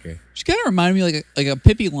character. She kind of reminded me like a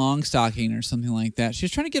Pippi Longstocking or something like that. She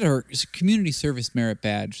was trying to get her community service merit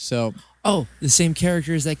badge. So, the same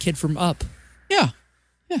character as that kid from Up. yeah.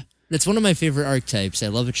 That's one of my favorite archetypes. I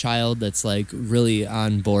love a child that's like really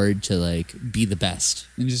on board to like be the best.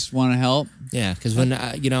 And just want to help. Yeah, because when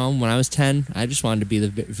I was 10, I just wanted to be the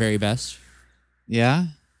very best. Yeah?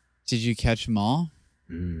 Did you catch them all?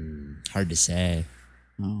 Hard to say.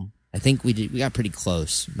 Oh. I think we got pretty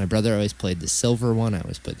close. My brother always played the silver one. I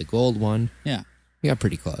always played the gold one. Yeah. We got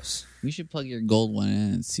pretty close. We should plug your gold one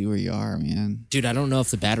in and see where you are, man. Dude, I don't know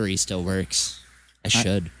if the battery still works. I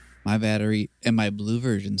should. My battery and my blue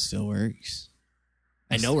version still works.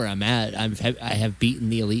 I know where I'm at. I have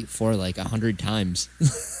beaten the Elite Four like 100 times.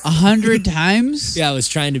 100 times? Yeah, I was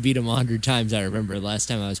trying to beat him 100 times. I remember last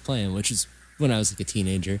time I was playing, which is when I was like a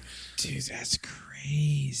teenager. Dude, that's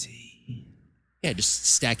crazy. Yeah, just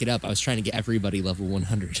stack it up. I was trying to get everybody level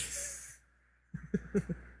 100.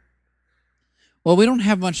 Well, we don't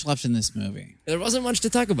have much left in this movie. There wasn't much to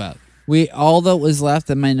talk about. All that was left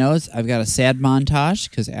in my notes, I've got a sad montage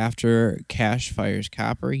because after Cash fires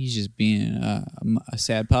Copper, he's just being a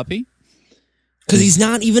sad puppy. Because he's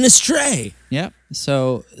not even a stray. Yep.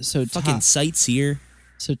 So Fucking sightseer.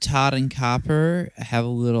 So Todd and Copper have a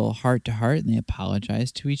little heart-to-heart, and they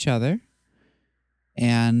apologize to each other.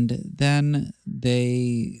 And then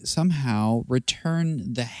they somehow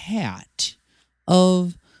return the hat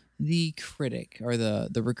of the critic or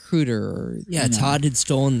the recruiter. Or, Yeah, Todd had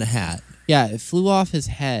stolen the hat. Yeah, it flew off his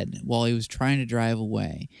head while he was trying to drive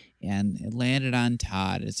away, and it landed on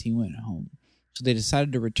Todd as he went home. So they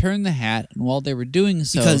decided to return the hat, and while they were doing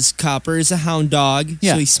so... Because Copper is a hound dog,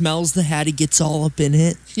 Yeah. so he smells the hat, he gets all up in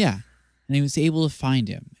it. Yeah, and he was able to find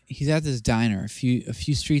him. He's at this diner a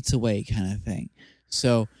few streets away kind of thing.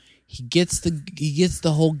 So he gets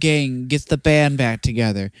the whole gang, gets the band back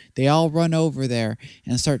together. They all run over there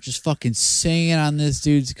and start just fucking singing on this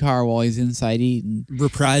dude's car while he's inside eating.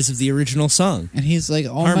 Reprise of the original song. And he's like,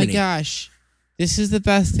 oh Harmony. my gosh, this is the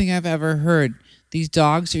best thing I've ever heard. These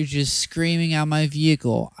dogs are just screaming at my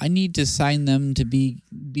vehicle. I need to sign them to be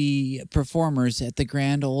performers at the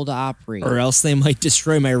Grand Ole Opry. Or else they might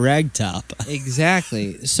destroy my ragtop.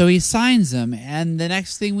 Exactly. So he signs them, and the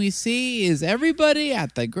next thing we see is everybody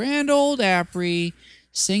at the Grand Ole Opry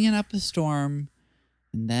singing up a storm,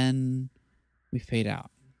 and then we fade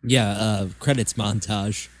out. Yeah, credits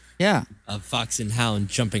montage Yeah, of Fox and Hound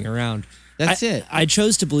jumping around. that's it. I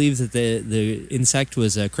chose to believe that the insect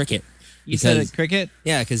was a cricket. You said it, cricket?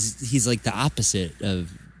 Yeah, because he's like the opposite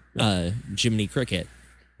of Jiminy Cricket,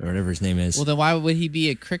 or whatever his name is. Well, then why would he be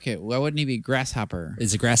a cricket? Why wouldn't he be a grasshopper?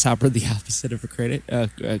 Is a grasshopper the opposite of a cricket?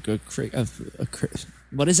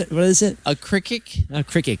 What is it? What is it? A cricket? A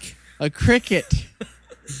cricket. A cricket.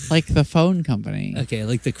 Like the phone company. Okay,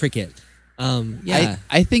 like the cricket. Yeah.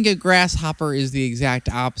 I think a grasshopper is the exact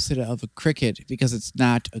opposite of a cricket because it's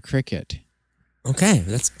not a cricket. Okay,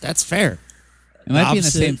 that's fair. It might be in the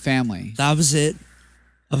opposite- same family. The opposite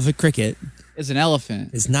of a cricket It's an elephant.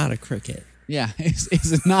 is not a cricket. Yeah,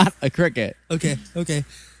 it's not a cricket. Okay.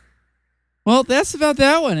 Well, that's about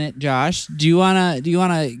that one, Josh. Do you wanna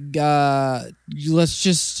let's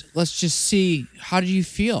just see, how do you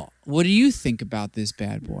feel what do you think about this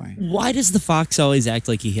bad boy? Why does the fox always act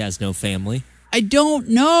like he has no family? I don't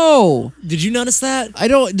know. Did you notice that? I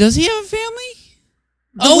don't. Does he have a family?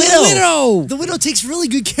 The widow. The widow takes really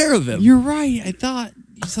good care of him. You're right. I thought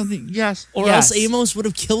something. Yes. Or else Amos would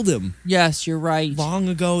have killed him Yes, you're right. long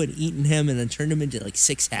ago and eaten him and then turned him into like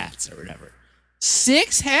 6 hats or whatever.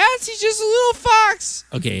 6 hats? He's just a little fox.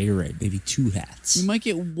 Okay, you're right. Maybe 2 hats. You might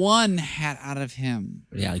get 1 hat out of him.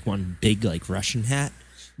 Yeah, like one big like Russian hat.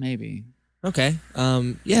 Maybe. Okay.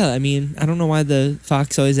 Yeah, I mean, I don't know why the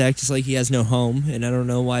fox always acts like he has no home, and I don't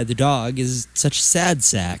know why the dog is such a sad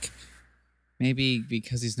sack. Maybe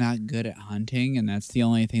because he's not good at hunting, and that's the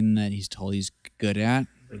only thing that he's told he's good at.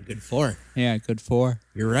 Good for. Yeah, good for.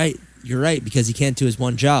 You're right. You're right, because he can't do his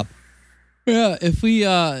one job. Yeah, if we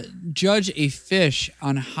judge a fish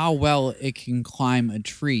on how well it can climb a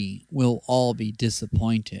tree, we'll all be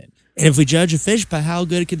disappointed. And if we judge a fish by how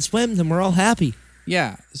good it can swim, then we're all happy.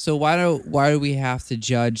 Yeah, so why do we have to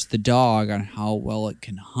judge the dog on how well it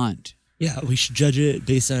can hunt? Yeah, we should judge it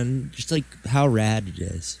based on just like how rad it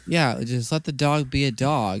is. Yeah, just let the dog be a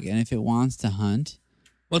dog, and if it wants to hunt...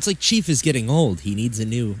 Well, it's like Chief is getting old. He needs a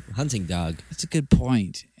new hunting dog. That's a good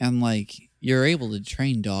point. And, like, you're able to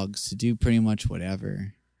train dogs to do pretty much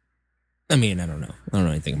whatever. I mean, I don't know. I don't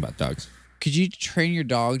know anything about dogs. Could you train your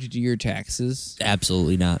dog to do your taxes?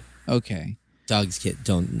 Absolutely not. Okay. Dogs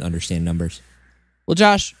don't understand numbers. Well,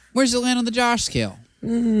 Josh, where's it land on the Josh scale? I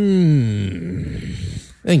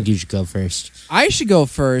think you should go first. I should go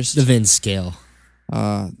first. The Vince scale.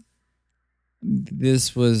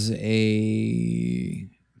 This was a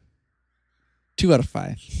 2 out of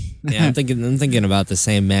 5. Yeah, I'm thinking about the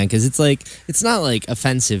same, man, because it's not like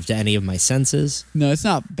offensive to any of my senses. No, it's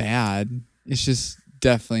not bad. It's just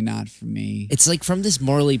definitely not for me. It's like from this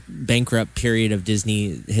morally bankrupt period of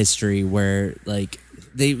Disney history where like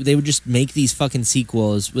they would just make these fucking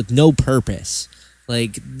sequels with no purpose.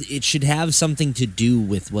 Like, it should have something to do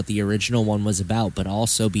with what the original one was about, but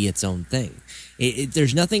also be its own thing.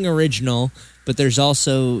 There's nothing original, but there's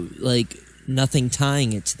also, like, nothing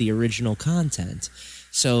tying it to the original content.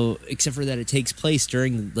 So, except for that it takes place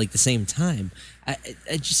during, like, the same time.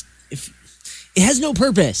 It has no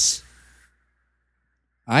purpose.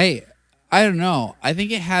 I don't know. I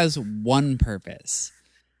think it has one purpose,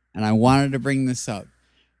 and I wanted to bring this up.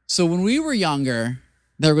 So, when we were younger...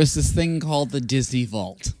 there was this thing called the Disney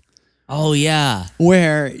Vault. Oh, yeah.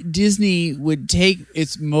 Where Disney would take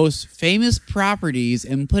its most famous properties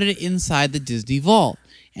and put it inside the Disney Vault.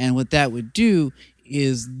 And what that would do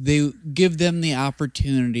is they give them the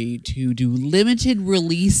opportunity to do limited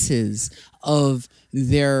releases of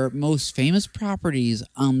their most famous properties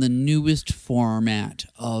on the newest format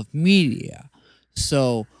of media.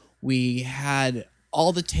 So we had...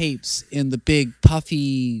 all the tapes in the big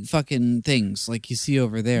puffy fucking things like you see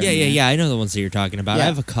over there. Yeah. I know the ones that you're talking about. Yeah. I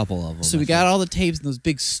have a couple of them. So we got all the tapes in those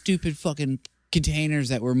big stupid fucking containers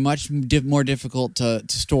that were much more difficult to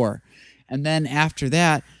store. And then after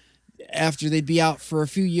that, after they'd be out for a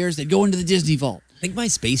few years, they'd go into the Disney Vault. I think my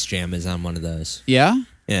Space Jam is on one of those. Yeah?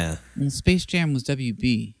 Yeah. Well, Space Jam was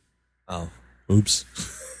WB. Oh. Oops.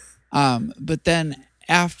 But then...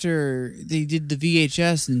 after they did the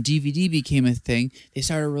VHS and DVD became a thing, they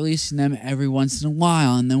started releasing them every once in a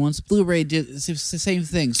while. And then once Blu-ray did, it's the same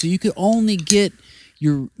thing. So you could only get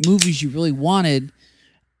your movies you really wanted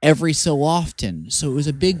every so often. So it was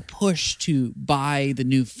a big push to buy the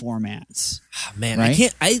new formats. Oh, man,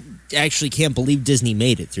 right? I actually can't believe Disney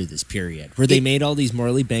made it through this period where they made all these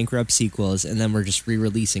morally bankrupt sequels and then we're just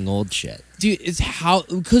re-releasing old shit. Dude, it's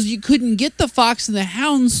because you couldn't get the Fox and the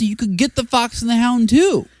Hound, so you could get the Fox and the Hound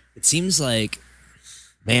too. It seems like,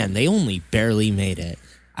 man, they only barely made it.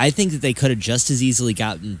 I think that they could have just as easily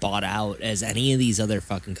gotten bought out as any of these other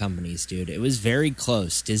fucking companies, dude. It was very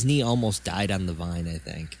close. Disney almost died on the vine, I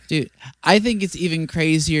think. Dude, I think it's even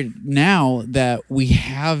crazier now that we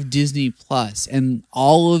have Disney Plus and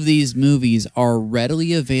all of these movies are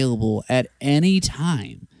readily available at any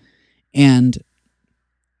time. And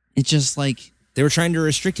it's just like... they were trying to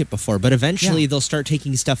restrict it before, but eventually they'll start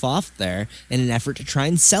taking stuff off there in an effort to try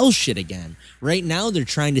and sell shit again. Right now, they're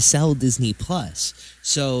trying to sell Disney Plus,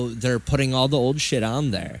 so they're putting all the old shit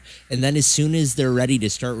on there. And then as soon as they're ready to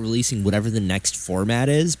start releasing whatever the next format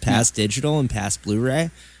is, past digital and past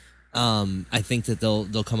Blu-ray, I think that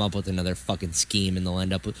they'll come up with another fucking scheme, and they'll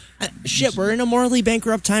end up with shit. We're in a morally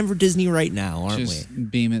bankrupt time for Disney right now, aren't we?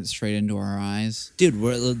 Beam it straight into our eyes, dude.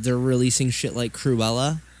 They're releasing shit like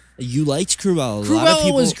Cruella. You liked Cruella.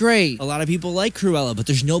 Cruella was great. A lot of people like Cruella, but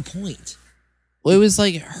there's no point. Well, it was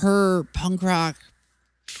like her punk rock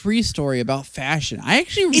free story about fashion. I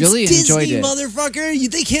actually It's really enjoyed Disney, it.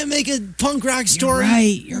 motherfucker. They can't make a punk rock story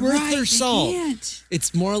You're worth right. their They salt. can't.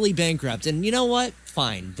 It's morally bankrupt. And you know what?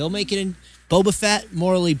 Fine. They'll make it in Boba Fett,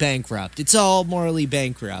 morally bankrupt. It's all morally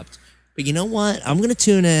bankrupt. But you know what? I'm going to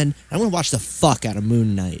tune in. I'm going to watch the fuck out of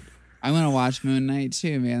Moon Knight. I'm gonna watch Moon Knight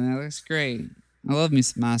too, man. That looks great. I love me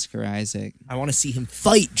some Oscar Isaac. I want to see him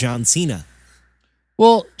fight John Cena.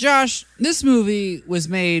 Well, Josh, this movie was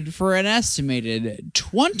made for an estimated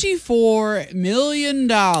 $24 million.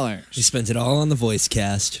 He spent it all on the voice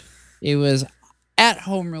cast. It was at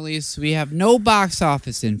home release. We have no box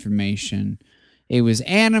office information. It was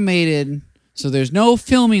animated, so there's no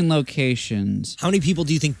filming locations. How many people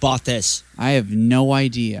do you think bought this? I have no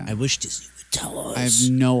idea. I wish Disney would tell us. I have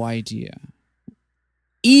no idea.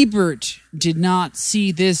 Ebert did not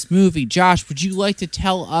see this movie. Josh, would you like to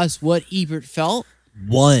tell us what Ebert felt?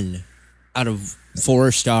 1 out of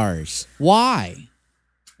 4 stars. Why?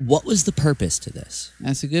 What was the purpose to this?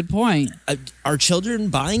 That's a good point. Are children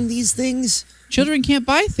buying these things? Children can't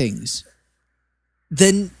buy things.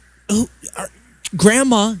 Then,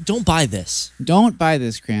 Grandma, don't buy this. Don't buy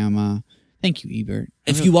this, Grandma. Thank you, Ebert.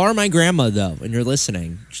 If you are my grandma, though, and you're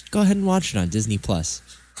listening, just go ahead and watch it on Disney+. Do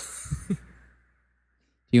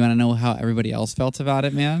you want to know how everybody else felt about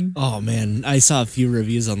it, man? Oh, man. I saw a few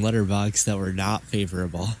reviews on Letterboxd that were not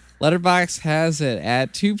favorable. Letterboxd has it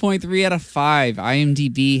at 2.3 out of 5.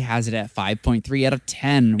 IMDb has it at 5.3 out of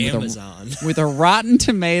 10. Amazon. With a Rotten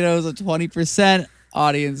Tomatoes of 20%.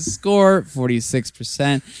 Audience score,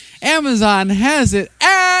 46%. Amazon has it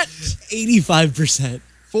at 85%.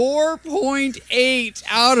 4.8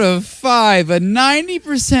 out of 5. A 90%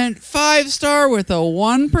 5-star with a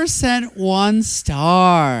 1%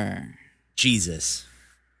 1-star. Jesus.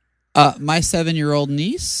 My 7-year-old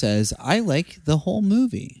niece says, I like the whole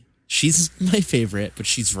movie. She's my favorite, but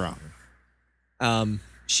she's wrong.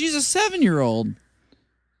 She's a 7-year-old.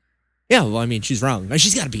 Yeah, well, I mean, she's wrong.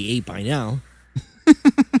 She's got to be 8 by now.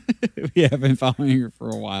 We have been following her for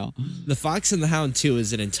a while. The Fox and the Hound 2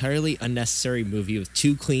 is an entirely unnecessary movie with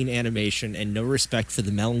too clean animation and no respect for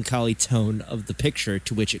the melancholy tone of the picture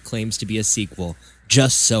to which it claims to be a sequel.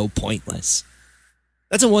 Just so pointless.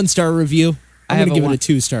 That's a 1-star review. I'm going to give it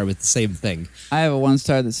a 2-star with the same thing. I have a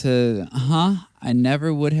 1-star that says, I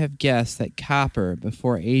never would have guessed that Copper,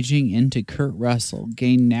 before aging into Kurt Russell,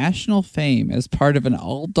 gained national fame as part of an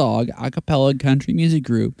all-dog a cappella country music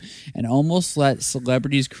group and almost let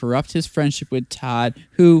celebrities corrupt his friendship with Todd,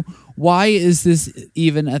 who, why is this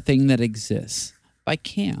even a thing that exists? By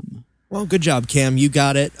Cam. Well, good job, Cam. You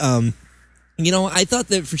got it. I thought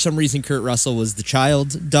that for some reason Kurt Russell was the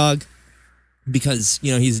child dog because,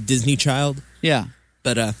 he's a Disney child. Yeah.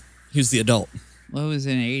 But he was the adult. Well, it was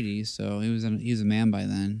in the 80s, so he was a man by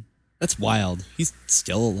then. That's wild. He's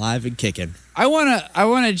still alive and kicking. I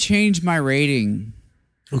wanna change my rating.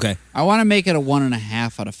 Okay. I want to make it a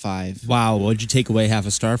 1.5 out of 5. Wow, what'd you take away half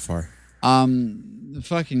a star for? The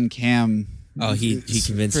fucking Cam. Oh, he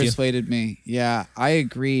convinced you? Persuaded me. Yeah, I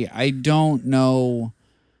agree. I don't know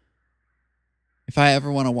if I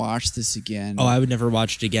ever want to watch this again. Oh, I would never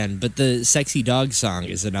watch it again. But the sexy dog song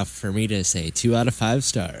is enough for me to say 2 out of 5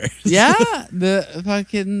 stars. Yeah, the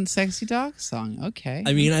fucking sexy dog song. Okay.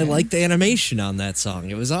 I mean, okay. I liked the animation on that song.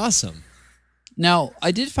 It was awesome. Now,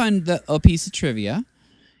 I did find a piece of trivia,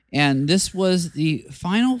 and this was the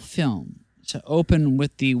final film to open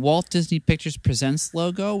with the Walt Disney Pictures Presents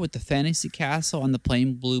logo with the Fantasy Castle on the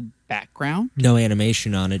plain blue background. No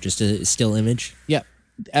animation on it, just a still image. Yep.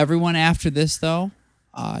 Everyone after this, though,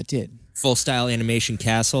 did. Full style animation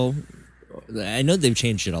castle. I know they've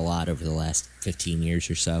changed it a lot over the last 15 years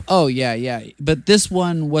or so. Oh, yeah. But this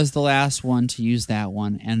one was the last one to use that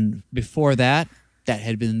one. And before that, that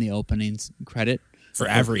had been the opening credit. For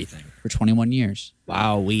everything. For 21 years.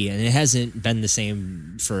 Wow, and it hasn't been the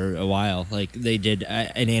same for a while. Like, they did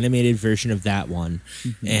an animated version of that one,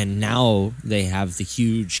 and now they have the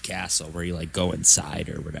huge castle where you, go inside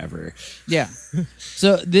or whatever. Yeah.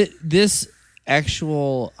 So this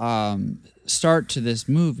actual start to this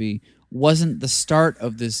movie wasn't the start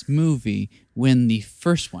of this movie when the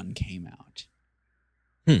first one came out.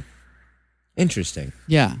 Interesting.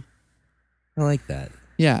 Yeah. I like that.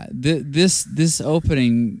 Yeah, this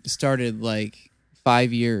opening started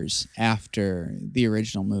 5 years after the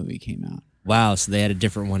original movie came out. Wow, so they had a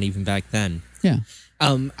different one even back then. Yeah.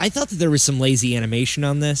 I thought that there was some lazy animation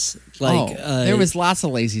on this. There was lots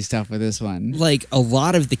of lazy stuff with this one. A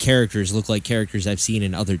lot of the characters look like characters I've seen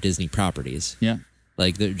in other Disney properties. Yeah.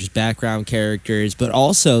 They're just background characters, but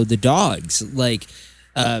also the dogs.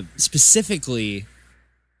 Specifically,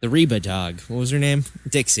 the Reba dog. What was her name?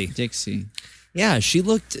 Dixie. Yeah, she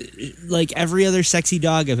looked like every other sexy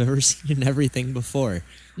dog I've ever seen in everything before.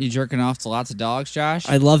 You jerking off to lots of dogs, Josh?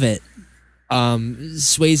 I love it.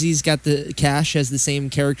 Swayze's got the Cash has the same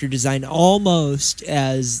character design almost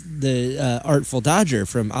as the Artful Dodger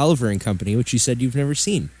from Oliver and Company, which you said you've never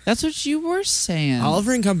seen. That's what you were saying.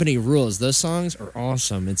 Oliver and Company rules. Those songs are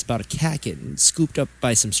awesome. It's about a cat getting scooped up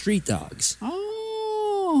by some street dogs.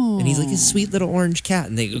 Oh. And he's like a sweet little orange cat,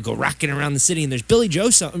 and they go rocking around the city, and there's Billy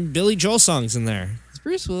Joel songs in there. Is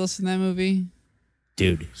Bruce Willis in that movie?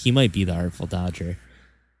 Dude, he might be the Artful Dodger.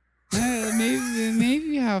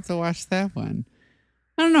 Maybe I have to watch that one.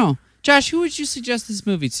 I don't know. Josh, who would you suggest this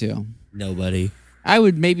movie to? Nobody. I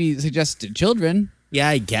would maybe suggest to children. Yeah,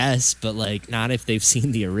 I guess, but like not if they've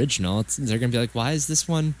seen the original. They're gonna be like, "Why is this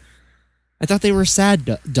one?" I thought they were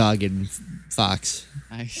sad dog and fox.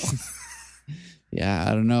 Yeah,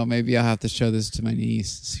 I don't know. Maybe I'll have to show this to my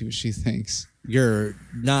niece, see what she thinks. Your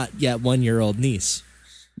not yet 1-year-old niece.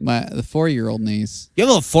 The 4-year-old niece. You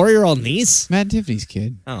have a 4-year-old niece? Matt and Tiffany's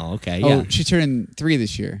kid. Oh, okay. Yeah. Oh, she's turning 3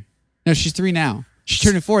 this year. No, she's 3 now. She's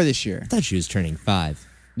turning 4 this year. I thought she was turning 5.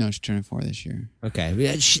 No, she's turning 4 this year. Okay.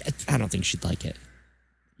 Yeah, I don't think she'd like it.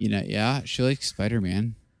 You know, yeah, she likes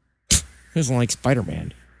Spider-Man. Who doesn't like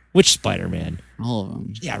Spider-Man? Which Spider-Man? All of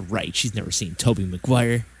them. Yeah, right. She's never seen Tobey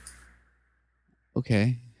Maguire.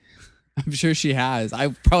 Okay. I'm sure she has. I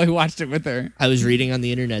probably watched it with her. I was reading on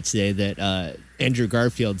the internet today that Andrew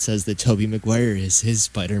Garfield says that Tobey Maguire is his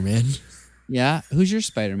Spider-Man. Yeah? Who's your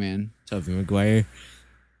Spider-Man? Tobey Maguire.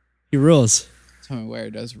 He rules. Tobey Maguire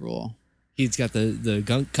does rule. He's got the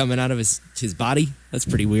gunk coming out of his body. That's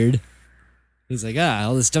pretty weird. He's like,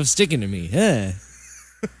 all this stuff's sticking to me. Yeah.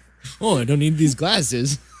 Oh, I don't need these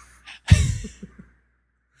glasses.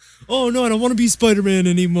 Oh, no, I don't want to be Spider-Man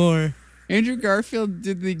anymore. Andrew Garfield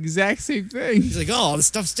did the exact same thing. He's like, oh, this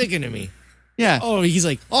stuff's sticking to me. Yeah. Oh, he's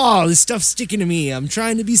like, oh, this stuff's sticking to me. I'm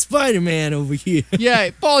trying to be Spider-Man over here.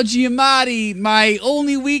 Yeah, Paul Giamatti, my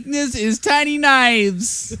only weakness is tiny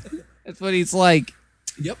knives. That's what he's like.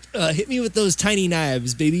 Yep. Hit me with those tiny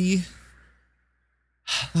knives, baby.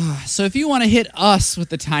 So if you want to hit us with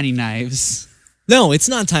the tiny knives. No, it's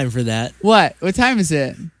not time for that. What? What time is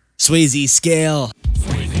it? Swayze scale.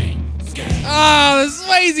 Oh, the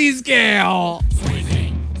Swayze scale.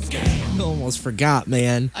 I almost forgot,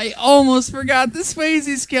 man. I almost forgot the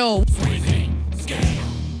Swayze scale.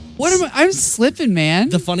 What am I? I'm slipping, man.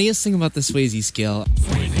 The funniest thing about the Swayze scale,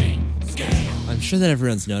 I'm sure that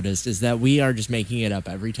everyone's noticed, is that we are just making it up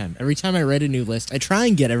every time. Every time I write a new list, I try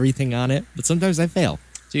and get everything on it, but sometimes I fail.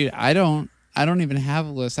 Dude, I don't even have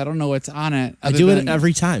a list. I don't know what's on it. I do it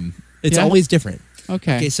every time. It's always different.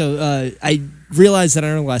 Okay, so I realized that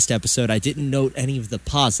on our last episode, I didn't note any of the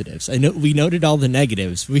positives. We noted all the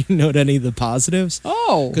negatives. We didn't note any of the positives.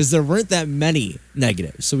 Oh. Because there weren't that many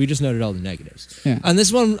negatives, so we just noted all the negatives. Yeah. On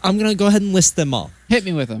this one, I'm going to go ahead and list them all. Hit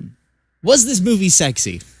me with them. Was this movie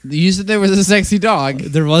sexy? You said there was a sexy dog.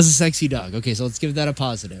 There was a sexy dog. Okay, so let's give that a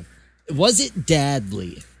positive. Was it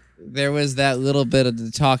dadly? There was that little bit of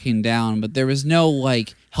the talking down, but there was no,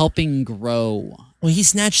 like, helping grow. Well, he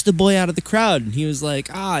snatched the boy out of the crowd, and he was like,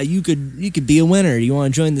 you could be a winner. Do you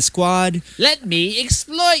want to join the squad? Let me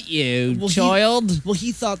exploit you, child.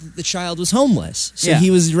 He thought that the child was homeless, so Yeah.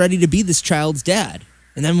 he was ready to be this child's dad.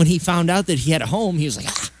 And then when he found out that he had a home, he was like,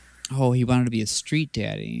 Oh, he wanted to be a street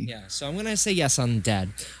daddy. Yeah, so I'm going to say yes on dad.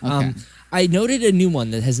 Okay. I noted a new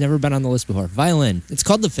one that has never been on the list before. Violin. It's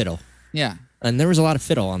called The Fiddle. Yeah, And there was a lot of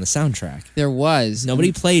fiddle on the soundtrack. there was.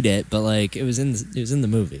 Nobody played it, but like it was in the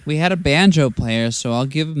movie. We had a banjo player, so I'll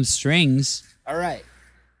give him strings. All right.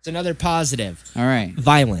 It's another positive. All right.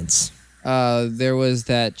 Violence There was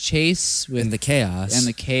that chase with and the chaos. and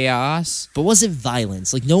the chaos. But was it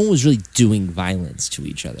violence? Like no one was really doing violence to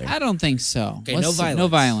each other. I don't think so. Okay, no violence. No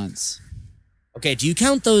violence. Okay, do you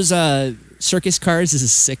count those circus cars as a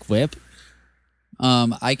sick whip?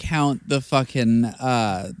 I count the fucking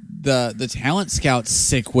the talent scout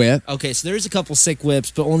sick whip, Okay, so there's a couple sick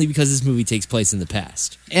whips, but only because this movie takes place in the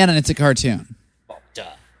past. and it's a cartoon. Oh,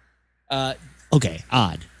 duh. Okay,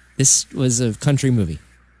 odd. This was a country movie.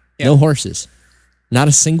 Yeah. No horses. Not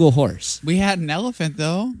a single horse. We had an elephant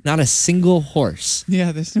though. Not a single horse.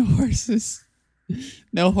 Yeah, there's no horses.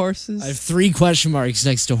 No horses. I have 3 question marks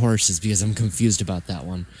next to horses because I'm confused about that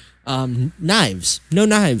one. Knives. No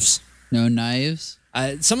knives. No knives.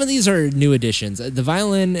 Some of these are new additions. The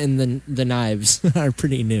violin and the knives are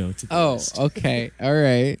pretty new to the Oh, list. okay. All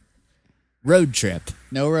right. Road trip.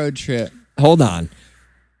 No road trip. Hold on.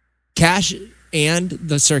 Cash and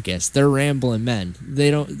the circus, they're rambling men.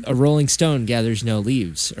 A rolling stone gathers no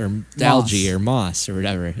leaves or algae or moss or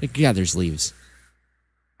whatever. It gathers leaves.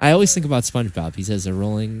 I always think about SpongeBob. He says a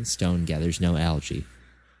rolling stone gathers no algae.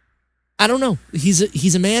 I don't know.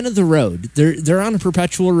 He's a man of the road. They're on a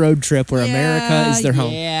perpetual road trip where America is their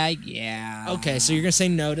home. Yeah. Okay, so you're gonna say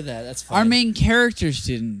no to that. That's fine. Our main characters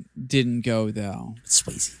didn't go though.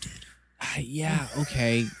 Swayze did. Yeah.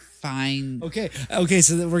 Okay. Fine. Okay.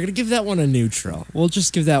 So we're gonna give that one a neutral. We'll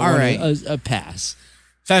just give that All one right. a pass.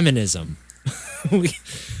 Feminism.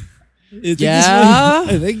 Yeah.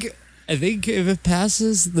 I think if it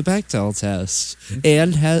passes the Bechdel test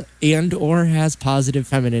and or has positive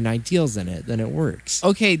feminine ideals in it, then it works.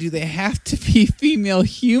 Okay. Do they have to be female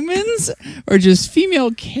humans or just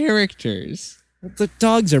female characters? The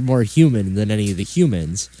dogs are more human than any of the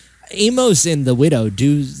humans. Amos and the widow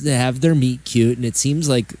do have their meet cute, and it seems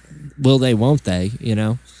like will they, won't they? You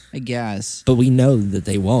know. I guess. But we know that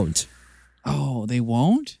they won't. Oh, they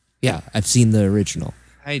won't? Yeah, I've seen the original.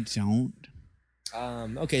 I don't.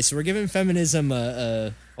 Okay, so we're giving feminism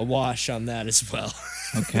a wash on that as well.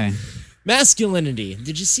 Okay. Masculinity.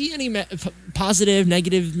 Did you see any positive,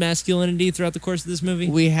 negative masculinity throughout the course of this movie?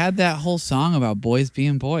 We had that whole song about boys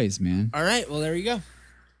being boys, man. All right, well, there you go.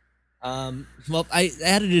 Well, I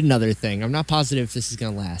added another thing. I'm not positive if this is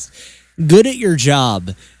going to last. Good at your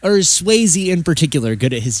job. Or is Swayze in particular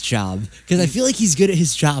good at his job? Because I feel like he's good at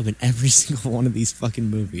his job in every single one of these fucking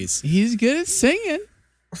movies. He's good at singing.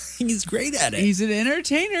 He's great at it. He's an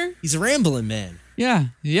entertainer. He's a rambling man. Yeah.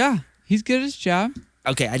 He's good at his job.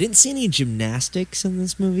 Okay, I didn't see any gymnastics in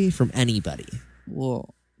this movie from anybody.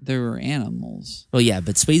 Well, there were animals. Well, yeah,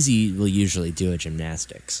 but Swayze will usually do a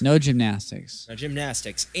gymnastics. No gymnastics. No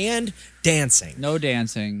gymnastics. And dancing. No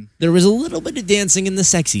dancing. There was a little bit of dancing in the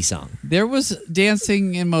sexy song. There was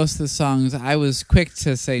dancing in most of the songs. I was quick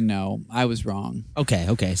to say no. I was wrong.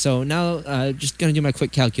 Okay. So now, just going to do my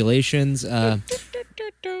quick calculations.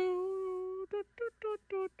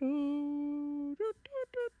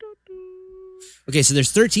 Okay, so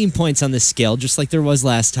there's 13 points on this scale, just like there was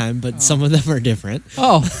last time, but some of them are different.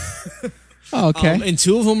 Oh. Okay. And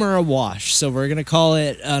 2 of them are a wash, so we're going to call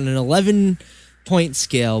it on an 11-point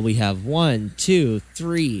scale. We have 1, 2,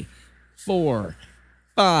 3, 4,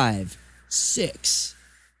 5, 6.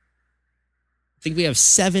 I think we have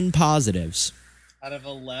 7 positives. Out of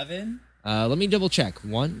 11? Let me double check.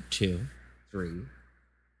 1, 2, 3,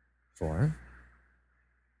 4.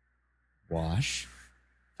 Wash.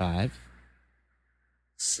 5,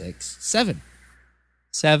 6, 7.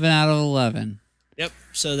 7 out of 11. Yep.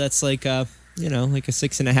 So that's like like a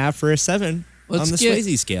 6.5 for a 7 on the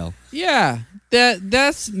Swayze scale. Yeah,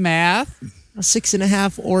 that's math. A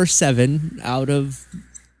 6.5 or 7 out of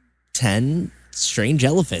 10 strange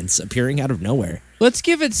elephants appearing out of nowhere. Let's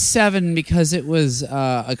give it 7 because it was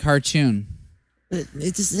a cartoon.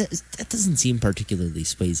 That doesn't seem particularly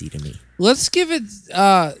Swayze to me. Let's give it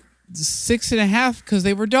 6.5 because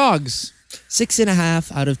they were dogs.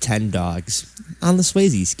 6.5 out of 10 dogs on the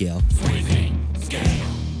Swayze scale.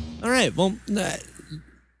 All right. Well,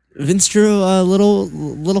 Vince drew a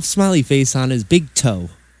little smiley face on his big toe.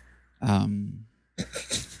 Can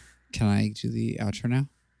I do the outro now?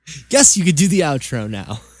 Yes, you could do the outro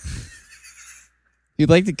now. If you'd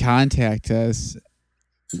like to contact us,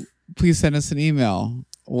 please send us an email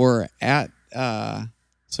or at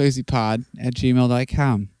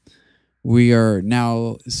swayzepod@gmail.com. We are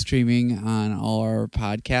now streaming on all our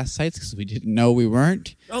podcast sites because we didn't know we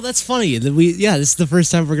weren't. Oh, that's funny. This is the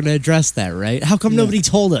first time we're going to address that, right? How come nobody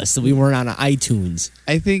told us that we weren't on iTunes?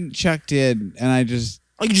 I think Chuck did, and you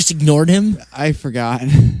just ignored him? I forgot.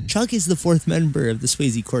 Chuck is the 4th member of the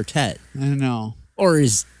Swayze Quartet. I don't know. Or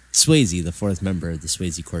is Swayze the 4th member of the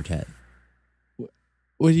Swayze Quartet?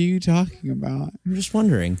 What are you talking about? I'm just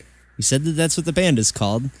wondering. You said that that's what the band is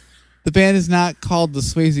called. The band is not called the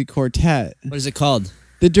Swayze Quartet. What is it called?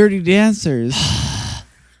 The Dirty Dancers.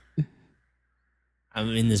 I'm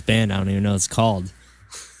in this band. I don't even know what it's called.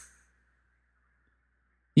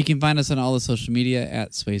 You can find us on all the social media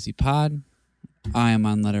at Swayze Pod. I am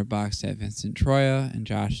on Letterboxd at Vincent Troya, and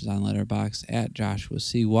Josh is on Letterboxd at Joshua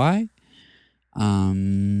CY.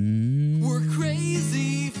 We're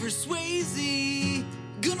crazy for Swayze.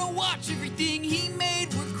 Gonna watch everything he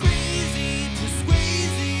made. We're crazy for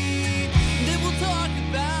Swayze. Then we'll talk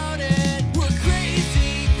about it. We're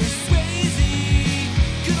crazy for Swayze.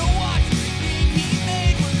 Gonna watch everything he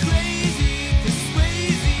made. We're crazy for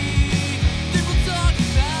Swayze. Then we'll talk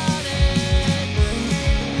about it.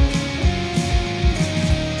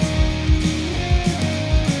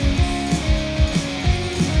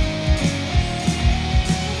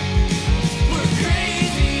 We're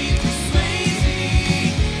crazy for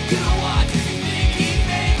Swayze. Gonna watch everything he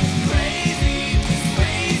made.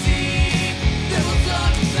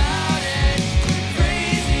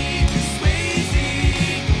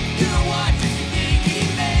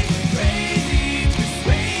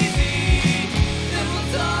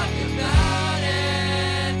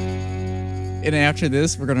 And after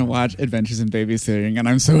this, we're going to watch Adventures in Babysitting, and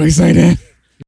I'm so excited.